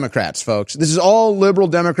all Democrats, folks. This is all liberal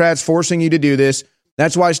Democrats forcing you to do this.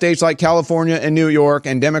 That's why states like California and New York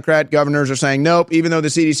and Democrat governors are saying, nope, even though the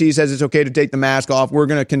CDC says it's okay to take the mask off, we're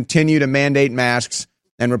going to continue to mandate masks,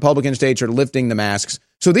 and Republican states are lifting the masks.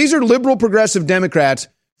 So these are liberal progressive Democrats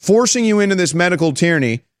forcing you into this medical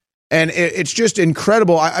tyranny, and it's just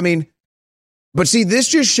incredible. I mean, but see, this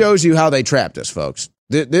just shows you how they trapped us, folks.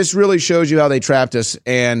 This really shows you how they trapped us,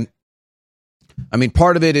 and I mean,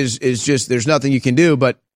 part of it is just there's nothing you can do,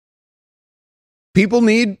 but people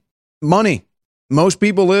need money. Most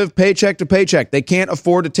people live paycheck to paycheck. They can't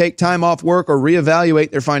afford to take time off work or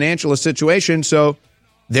reevaluate their financial situation, so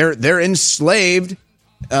they're enslaved.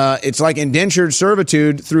 It's like indentured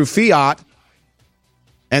servitude through fiat,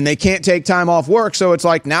 and they can't take time off work. So it's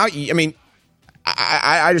like now, I mean,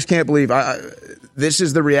 I just can't believe this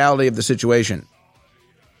is the reality of the situation.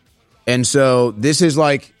 And so this is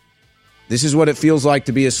what it feels like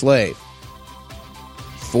to be a slave.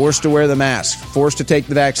 Forced to wear the mask, forced to take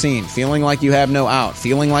the vaccine, feeling like you have no out,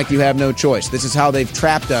 feeling like you have no choice. This is how they've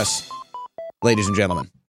trapped us, ladies and gentlemen.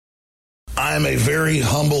 I'm a very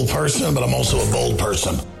humble person, but I'm also a bold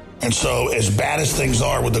person. And so as bad as things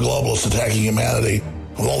are with the globalists attacking humanity,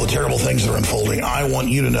 with all the terrible things that are unfolding, I want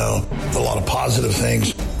you to know that a lot of positive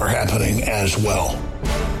things are happening as well.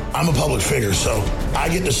 I'm a public figure, so I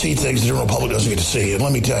get to see things the general public doesn't get to see. And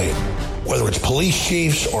let me tell you, whether it's police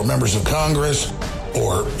chiefs or members of Congress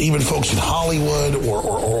or even folks in Hollywood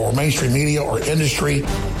or mainstream media or industry,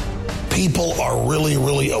 people are really,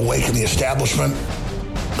 really awake in the establishment.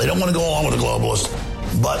 They don't want to go along with the globalists,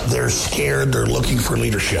 but they're scared. They're looking for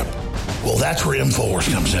leadership. Well, that's where InfoWars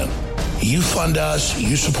comes in. You fund us,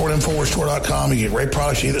 you support InfoWarsStore.com, you get great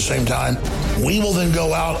products at the same time. We will then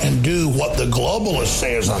go out and do what the globalists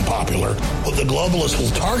say is unpopular, what the globalists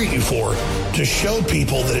will target you for, to show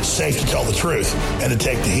people that it's safe to tell the truth and to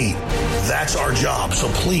take the heat. That's our job. So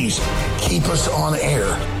please keep us on air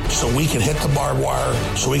so we can hit the barbed wire,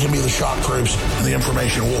 so we can be the shock troops in the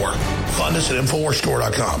information war. Fund us at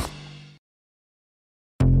InfoWarsStore.com.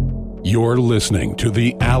 You're listening to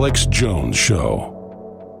The Alex Jones Show.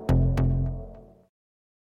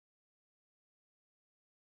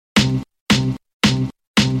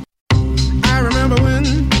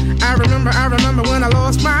 I remember when I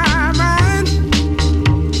lost my mind.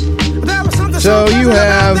 So you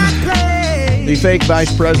have the fake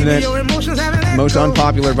vice president, most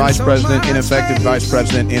unpopular vice president, ineffective vice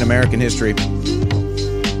president in American history,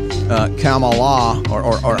 Kamala,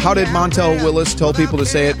 or how did Montel Willis tell people to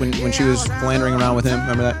say it when she was philandering around with him?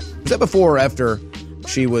 Remember that? Was that before or after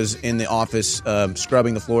she was in the office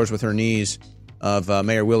scrubbing the floors with her knees of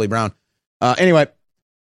Mayor Willie Brown? Anyway,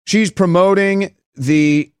 she's promoting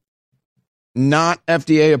the not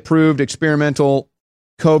FDA-approved experimental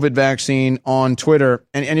COVID vaccine on Twitter.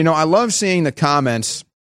 And you know, I love seeing the comments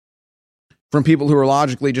from people who are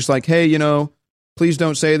logically just like, hey, you know, please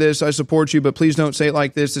don't say this. I support you, but please don't say it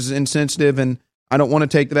like this. This is insensitive, and I don't want to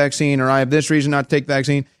take the vaccine, or I have this reason not to take the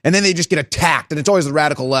vaccine. And then they just get attacked, and it's always the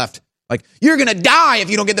radical left. Like, you're going to die if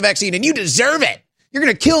you don't get the vaccine, and you deserve it. You're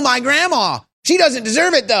going to kill my grandma. She doesn't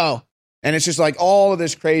deserve it, though. And it's just like all of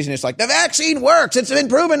this craziness. Like, the vaccine works. It's been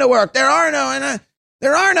proven to work. There are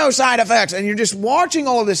no side effects. And you're just watching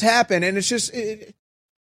all of this happen. And it's just,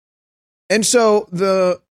 and so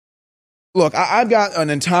look, I've got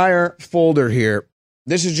an entire folder here.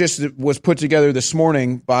 This is just was put together this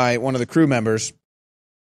morning by one of the crew members.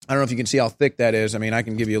 I don't know if you can see how thick that is. I mean, I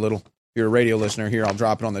can give you a little, if you're a radio listener here, I'll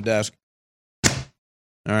drop it on the desk. All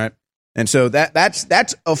right. And so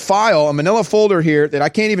that's a file, a manila folder here that I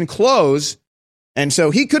can't even close. And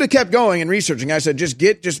so he could have kept going and researching. I said,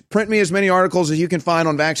 just print me as many articles as you can find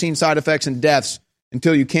on vaccine side effects and deaths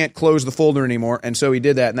until you can't close the folder anymore. And so he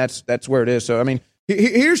did that, and that's where it is. So, I mean,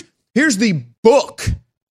 here's the book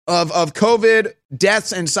of COVID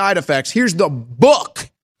deaths and side effects. Here's the book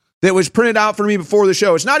that was printed out for me before the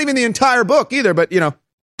show. It's not even the entire book either, but, you know,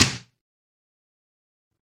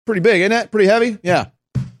 pretty big, isn't it? Pretty heavy? Yeah.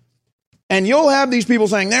 And you'll have these people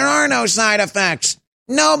saying, there are no side effects.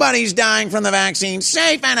 Nobody's dying from the vaccine.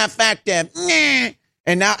 Safe and effective.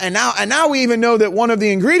 And now we even know that one of the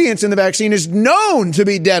ingredients in the vaccine is known to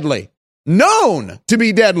be deadly. Known to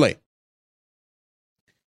be deadly.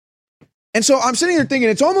 And so I'm sitting here thinking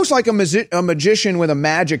it's almost like a magician with a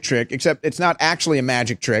magic trick, except it's not actually a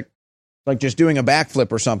magic trick, like just doing a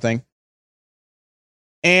backflip or something.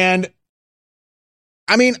 And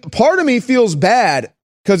I mean, part of me feels bad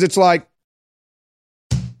because it's like,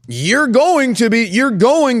 you're going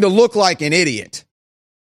to look like an idiot.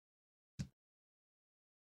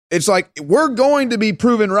 It's like, we're going to be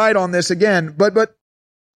proven right on this again. But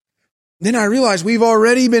then I realized we've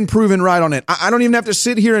already been proven right on it. I don't even have to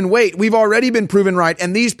sit here and wait. We've already been proven right.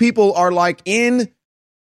 And these people are like in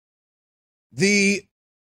the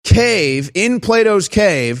cave, in Plato's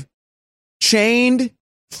cave, chained,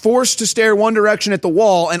 forced to stare one direction at the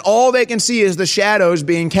wall. And all they can see is the shadows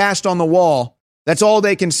being cast on the wall. That's all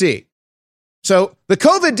they can see. So the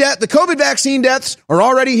COVID vaccine deaths are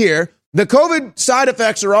already here. The COVID side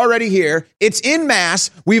effects are already here. It's in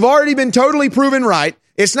mass. We've already been totally proven right.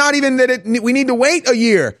 It's not even that we need to wait a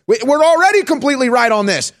year. We're already completely right on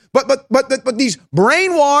this. But these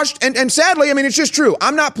brainwashed, and sadly, I mean, it's just true.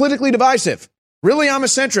 I'm not politically divisive. Really, I'm a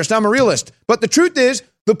centrist. I'm a realist. But the truth is,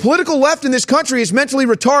 the political left in this country is mentally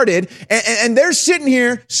retarded, and they're sitting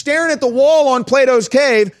here staring at the wall on Plato's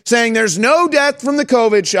cave saying there's no death from the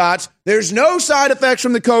COVID shots. There's no side effects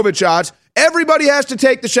from the COVID shots. Everybody has to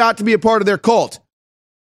take the shot to be a part of their cult.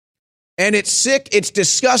 And it's sick, it's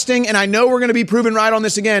disgusting, and I know we're going to be proven right on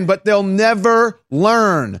this again, but they'll never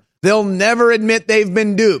learn. They'll never admit they've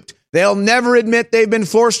been duped. They'll never admit they've been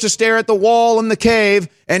forced to stare at the wall in the cave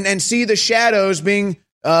and see the shadows being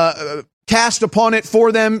cast upon it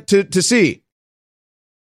for them to see.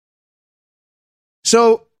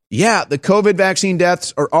 So, yeah, the COVID vaccine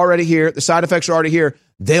deaths are already here. The side effects are already here.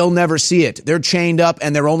 They'll never see it. They're chained up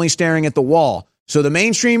and they're only staring at the wall. So the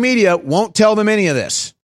mainstream media won't tell them any of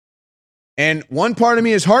this. And one part of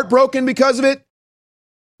me is heartbroken because of it.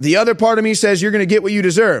 The other part of me says you're going to get what you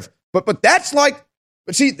deserve. But that's like,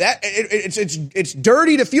 but see, that it's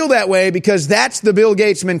dirty to feel that way because that's the Bill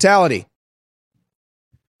Gates mentality.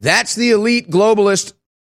 That's the elite globalist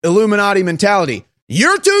Illuminati mentality.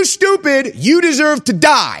 You're too stupid. You deserve to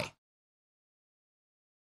die.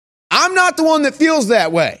 I'm not the one that feels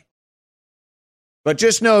that way. But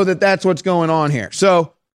just know that that's what's going on here.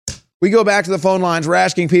 So we go back to the phone lines. We're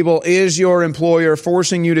asking people, is your employer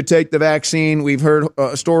forcing you to take the vaccine? We've heard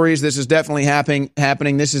stories. This is definitely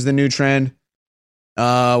happening. This is the new trend.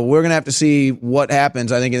 We're going to have to see what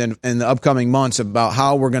happens, I think, in the upcoming months about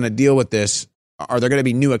how we're going to deal with this. Are there going to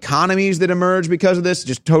be new economies that emerge because of this?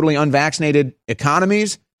 Just totally unvaccinated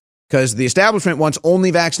economies? Because the establishment wants only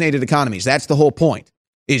vaccinated economies. That's the whole point,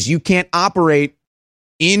 is you can't operate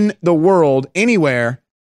in the world anywhere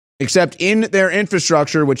except in their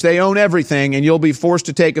infrastructure, which they own everything, and you'll be forced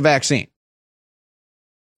to take a vaccine.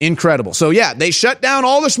 Incredible. So, yeah, they shut down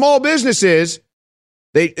all the small businesses.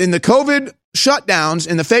 In the COVID shutdowns,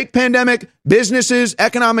 in the fake pandemic businesses,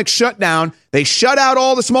 economic shutdown, they shut out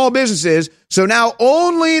all the small businesses. So now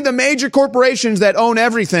only the major corporations that own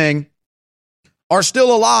everything are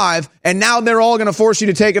still alive, and now they're all going to force you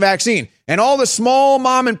to take a vaccine. And all the small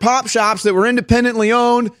mom and pop shops that were independently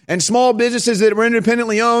owned and small businesses that were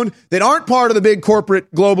independently owned that aren't part of the big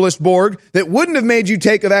corporate globalist Borg that wouldn't have made you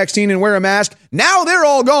take a vaccine and wear a mask, now they're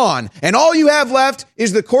all gone. And all you have left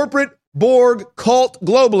is the corporate Borg cult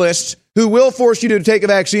globalists who will force you to take a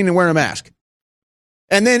vaccine and wear a mask.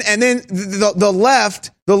 And then the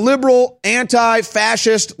left, the liberal,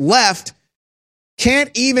 anti-fascist left,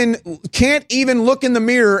 can't even look in the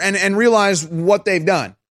mirror and realize what they've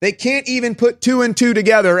done. They can't even put two and two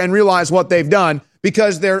together and realize what they've done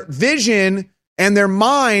because their vision and their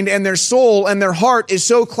mind and their soul and their heart is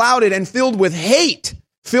so clouded and filled with hate,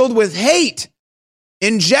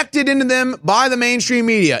 injected into them by the mainstream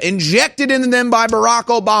media, injected into them by Barack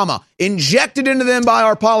Obama, injected into them by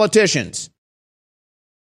our politicians.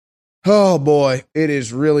 Oh boy, it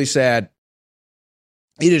is really sad.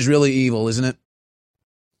 It is really evil, isn't it?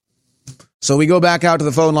 So we go back out to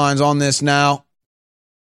the phone lines on this now.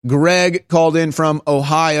 Greg called in from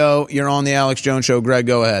Ohio. You're on the Alex Jones Show. Greg,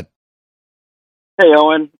 go ahead. Hey,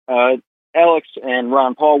 Owen. Alex and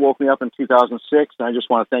Ron Paul woke me up in 2006, and I just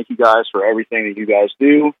want to thank you guys for everything that you guys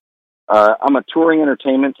do. I'm a touring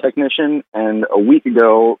entertainment technician, and a week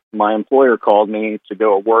ago, my employer called me to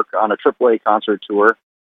go work on a AAA concert tour.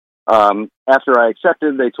 After I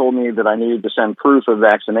accepted, they told me that I needed to send proof of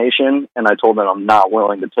vaccination, and I told them I'm not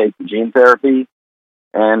willing to take the gene therapy,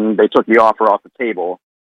 and they took the offer off the table.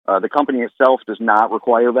 The company itself does not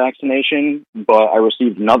require vaccination, but I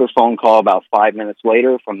received another phone call about 5 minutes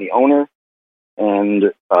later from the owner,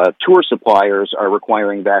 and tour suppliers are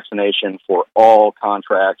requiring vaccination for all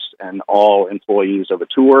contracts and all employees of a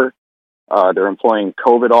tour. They're employing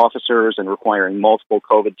COVID officers and requiring multiple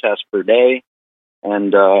COVID tests per day.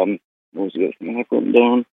 And what was the other thing I have written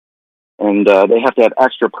down? And they have to have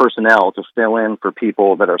extra personnel to fill in for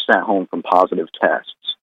people that are sent home from positive tests.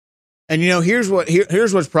 And, here's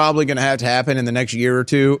what's probably going to have to happen in the next year or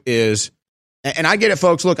two is, and I get it,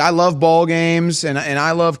 folks. Look, I love ball games and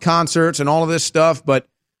I love concerts and all of this stuff, but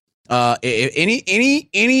any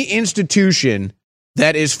institution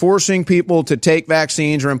that is forcing people to take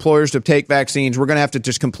vaccines or employers to take vaccines, we're going to have to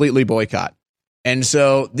just completely boycott. And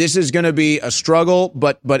so this is going to be a struggle,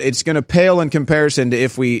 but it's going to pale in comparison to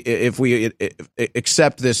if we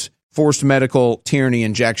accept this forced medical tyranny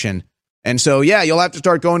injection. And so, yeah, you'll have to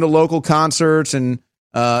start going to local concerts and,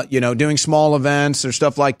 doing small events or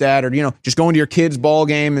stuff like that, or, just going to your kid's ball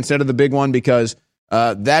game instead of the big one, because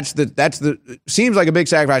that's the seems like a big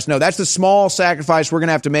sacrifice. No, that's the small sacrifice we're going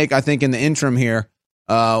to have to make, I think, in the interim here,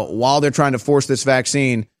 while they're trying to force this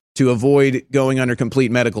vaccine to avoid going under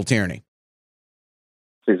complete medical tyranny.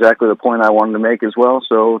 That's exactly the point I wanted to make as well.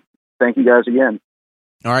 So thank you guys again.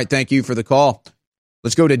 All right. Thank you for the call.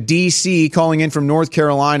 Let's go to DC, calling in from North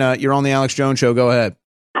Carolina. You're on the Alex Jones Show. Go ahead.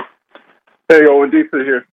 Hey, Owen, DC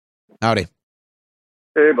here. Howdy.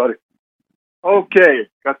 Hey, buddy. Okay,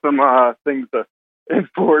 got some things to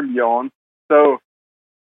inform you on. So,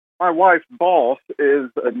 my wife's boss is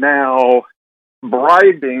now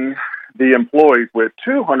bribing the employees with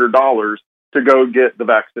 $200 to go get the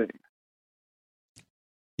vaccine.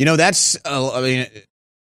 That's,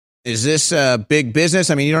 is this big business?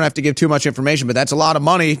 I mean, you don't have to give too much information, but that's a lot of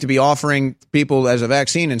money to be offering people as a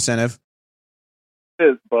vaccine incentive. It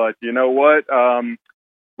is, but you know what?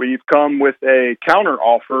 We've come with a counter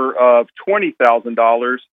offer of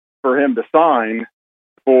 $20,000 for him to sign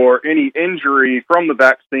for any injury from the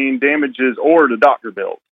vaccine, damages, or the doctor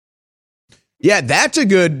bills. Yeah, that's a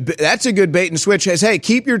good bait and switch. Says, hey,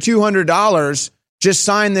 keep your $200. Just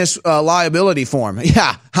sign this liability form.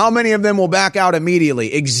 Yeah. How many of them will back out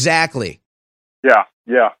immediately? Exactly.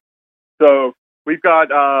 Yeah. So we've got,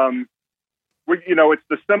 it's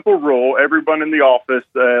the simple rule. Everyone in the office,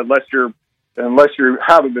 unless you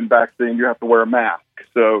haven't been vaccinated, you have to wear a mask.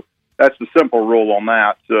 So that's the simple rule on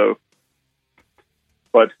that. So,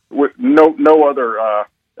 but no other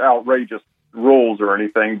outrageous rules or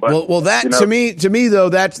anything. But well, that to me though,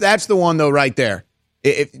 that's the one though right there.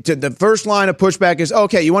 The first line of pushback is,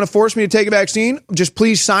 okay, you want to force me to take a vaccine? Just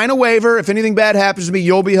please sign a waiver. If anything bad happens to me,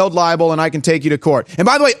 you'll be held liable and I can take you to court. And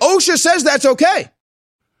by the way, OSHA says that's okay.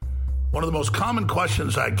 One of the most common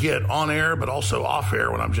questions I get on air, but also off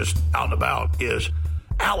air when I'm just out and about is,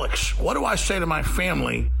 Alex, what do I say to my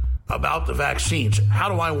family about the vaccines? How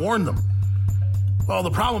do I warn them? Well, the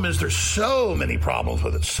problem is there's so many problems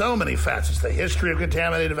with it, so many facets. The history of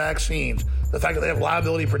contaminated vaccines, the fact that they have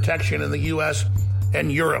liability protection in the U.S.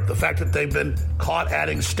 and Europe, the fact that they've been caught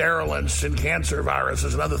adding sterilants and cancer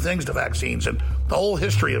viruses and other things to vaccines, and the whole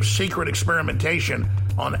history of secret experimentation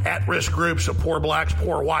on at-risk groups of poor blacks,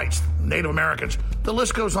 poor whites, Native Americans. The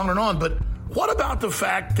list goes on and on. But what about the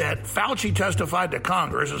fact that Fauci testified to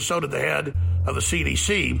Congress, and so did the head of the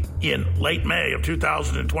CDC in late May of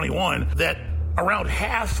 2021, that around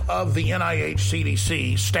half of the NIH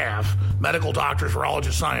CDC staff, medical doctors,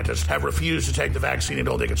 virologists, scientists, have refused to take the vaccine and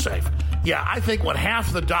don't think it's safe? Yeah, I think when half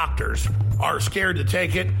of the doctors are scared to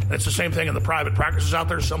take it, and it's the same thing in the private practices out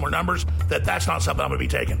there, similar numbers, that's not something I'm going to be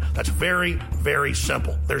taking. That's very, very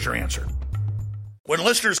simple. There's your answer. When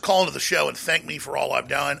listeners call into the show and thank me for all I've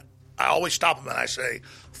done, I always stop them and I say,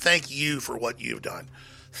 thank you for what you've done.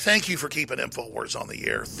 Thank you for keeping InfoWars on the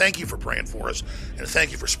air. Thank you for praying for us. And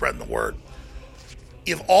thank you for spreading the word.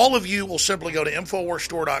 If all of you will simply go to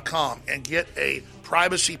InfoWarsStore.com and get a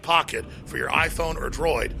privacy pocket for your iPhone or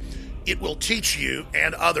Droid, it will teach you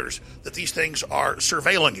and others that these things are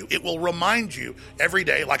surveilling you. It will remind you every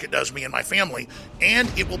day, like it does me and my family, and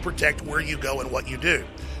it will protect where you go and what you do.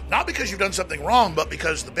 Not because you've done something wrong, but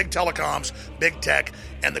because the big telecoms, big tech,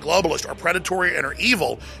 and the globalists are predatory and are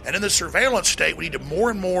evil. And in this surveillance state, we need to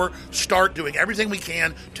more and more start doing everything we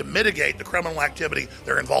can to mitigate the criminal activity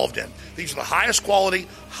they're involved in. These are the highest quality,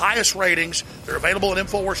 highest ratings. They're available at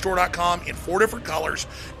InfoWarsStore.com in 4 different colors,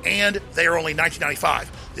 and they are only $19.95.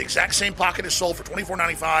 The exact same pocket is sold for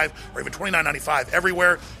 $24.95 or even $29.95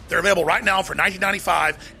 everywhere. They're available right now for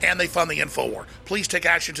 $19.95, and they fund the InfoWar. Please take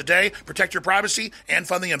action today, protect your privacy, and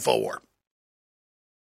fund the InfoWar.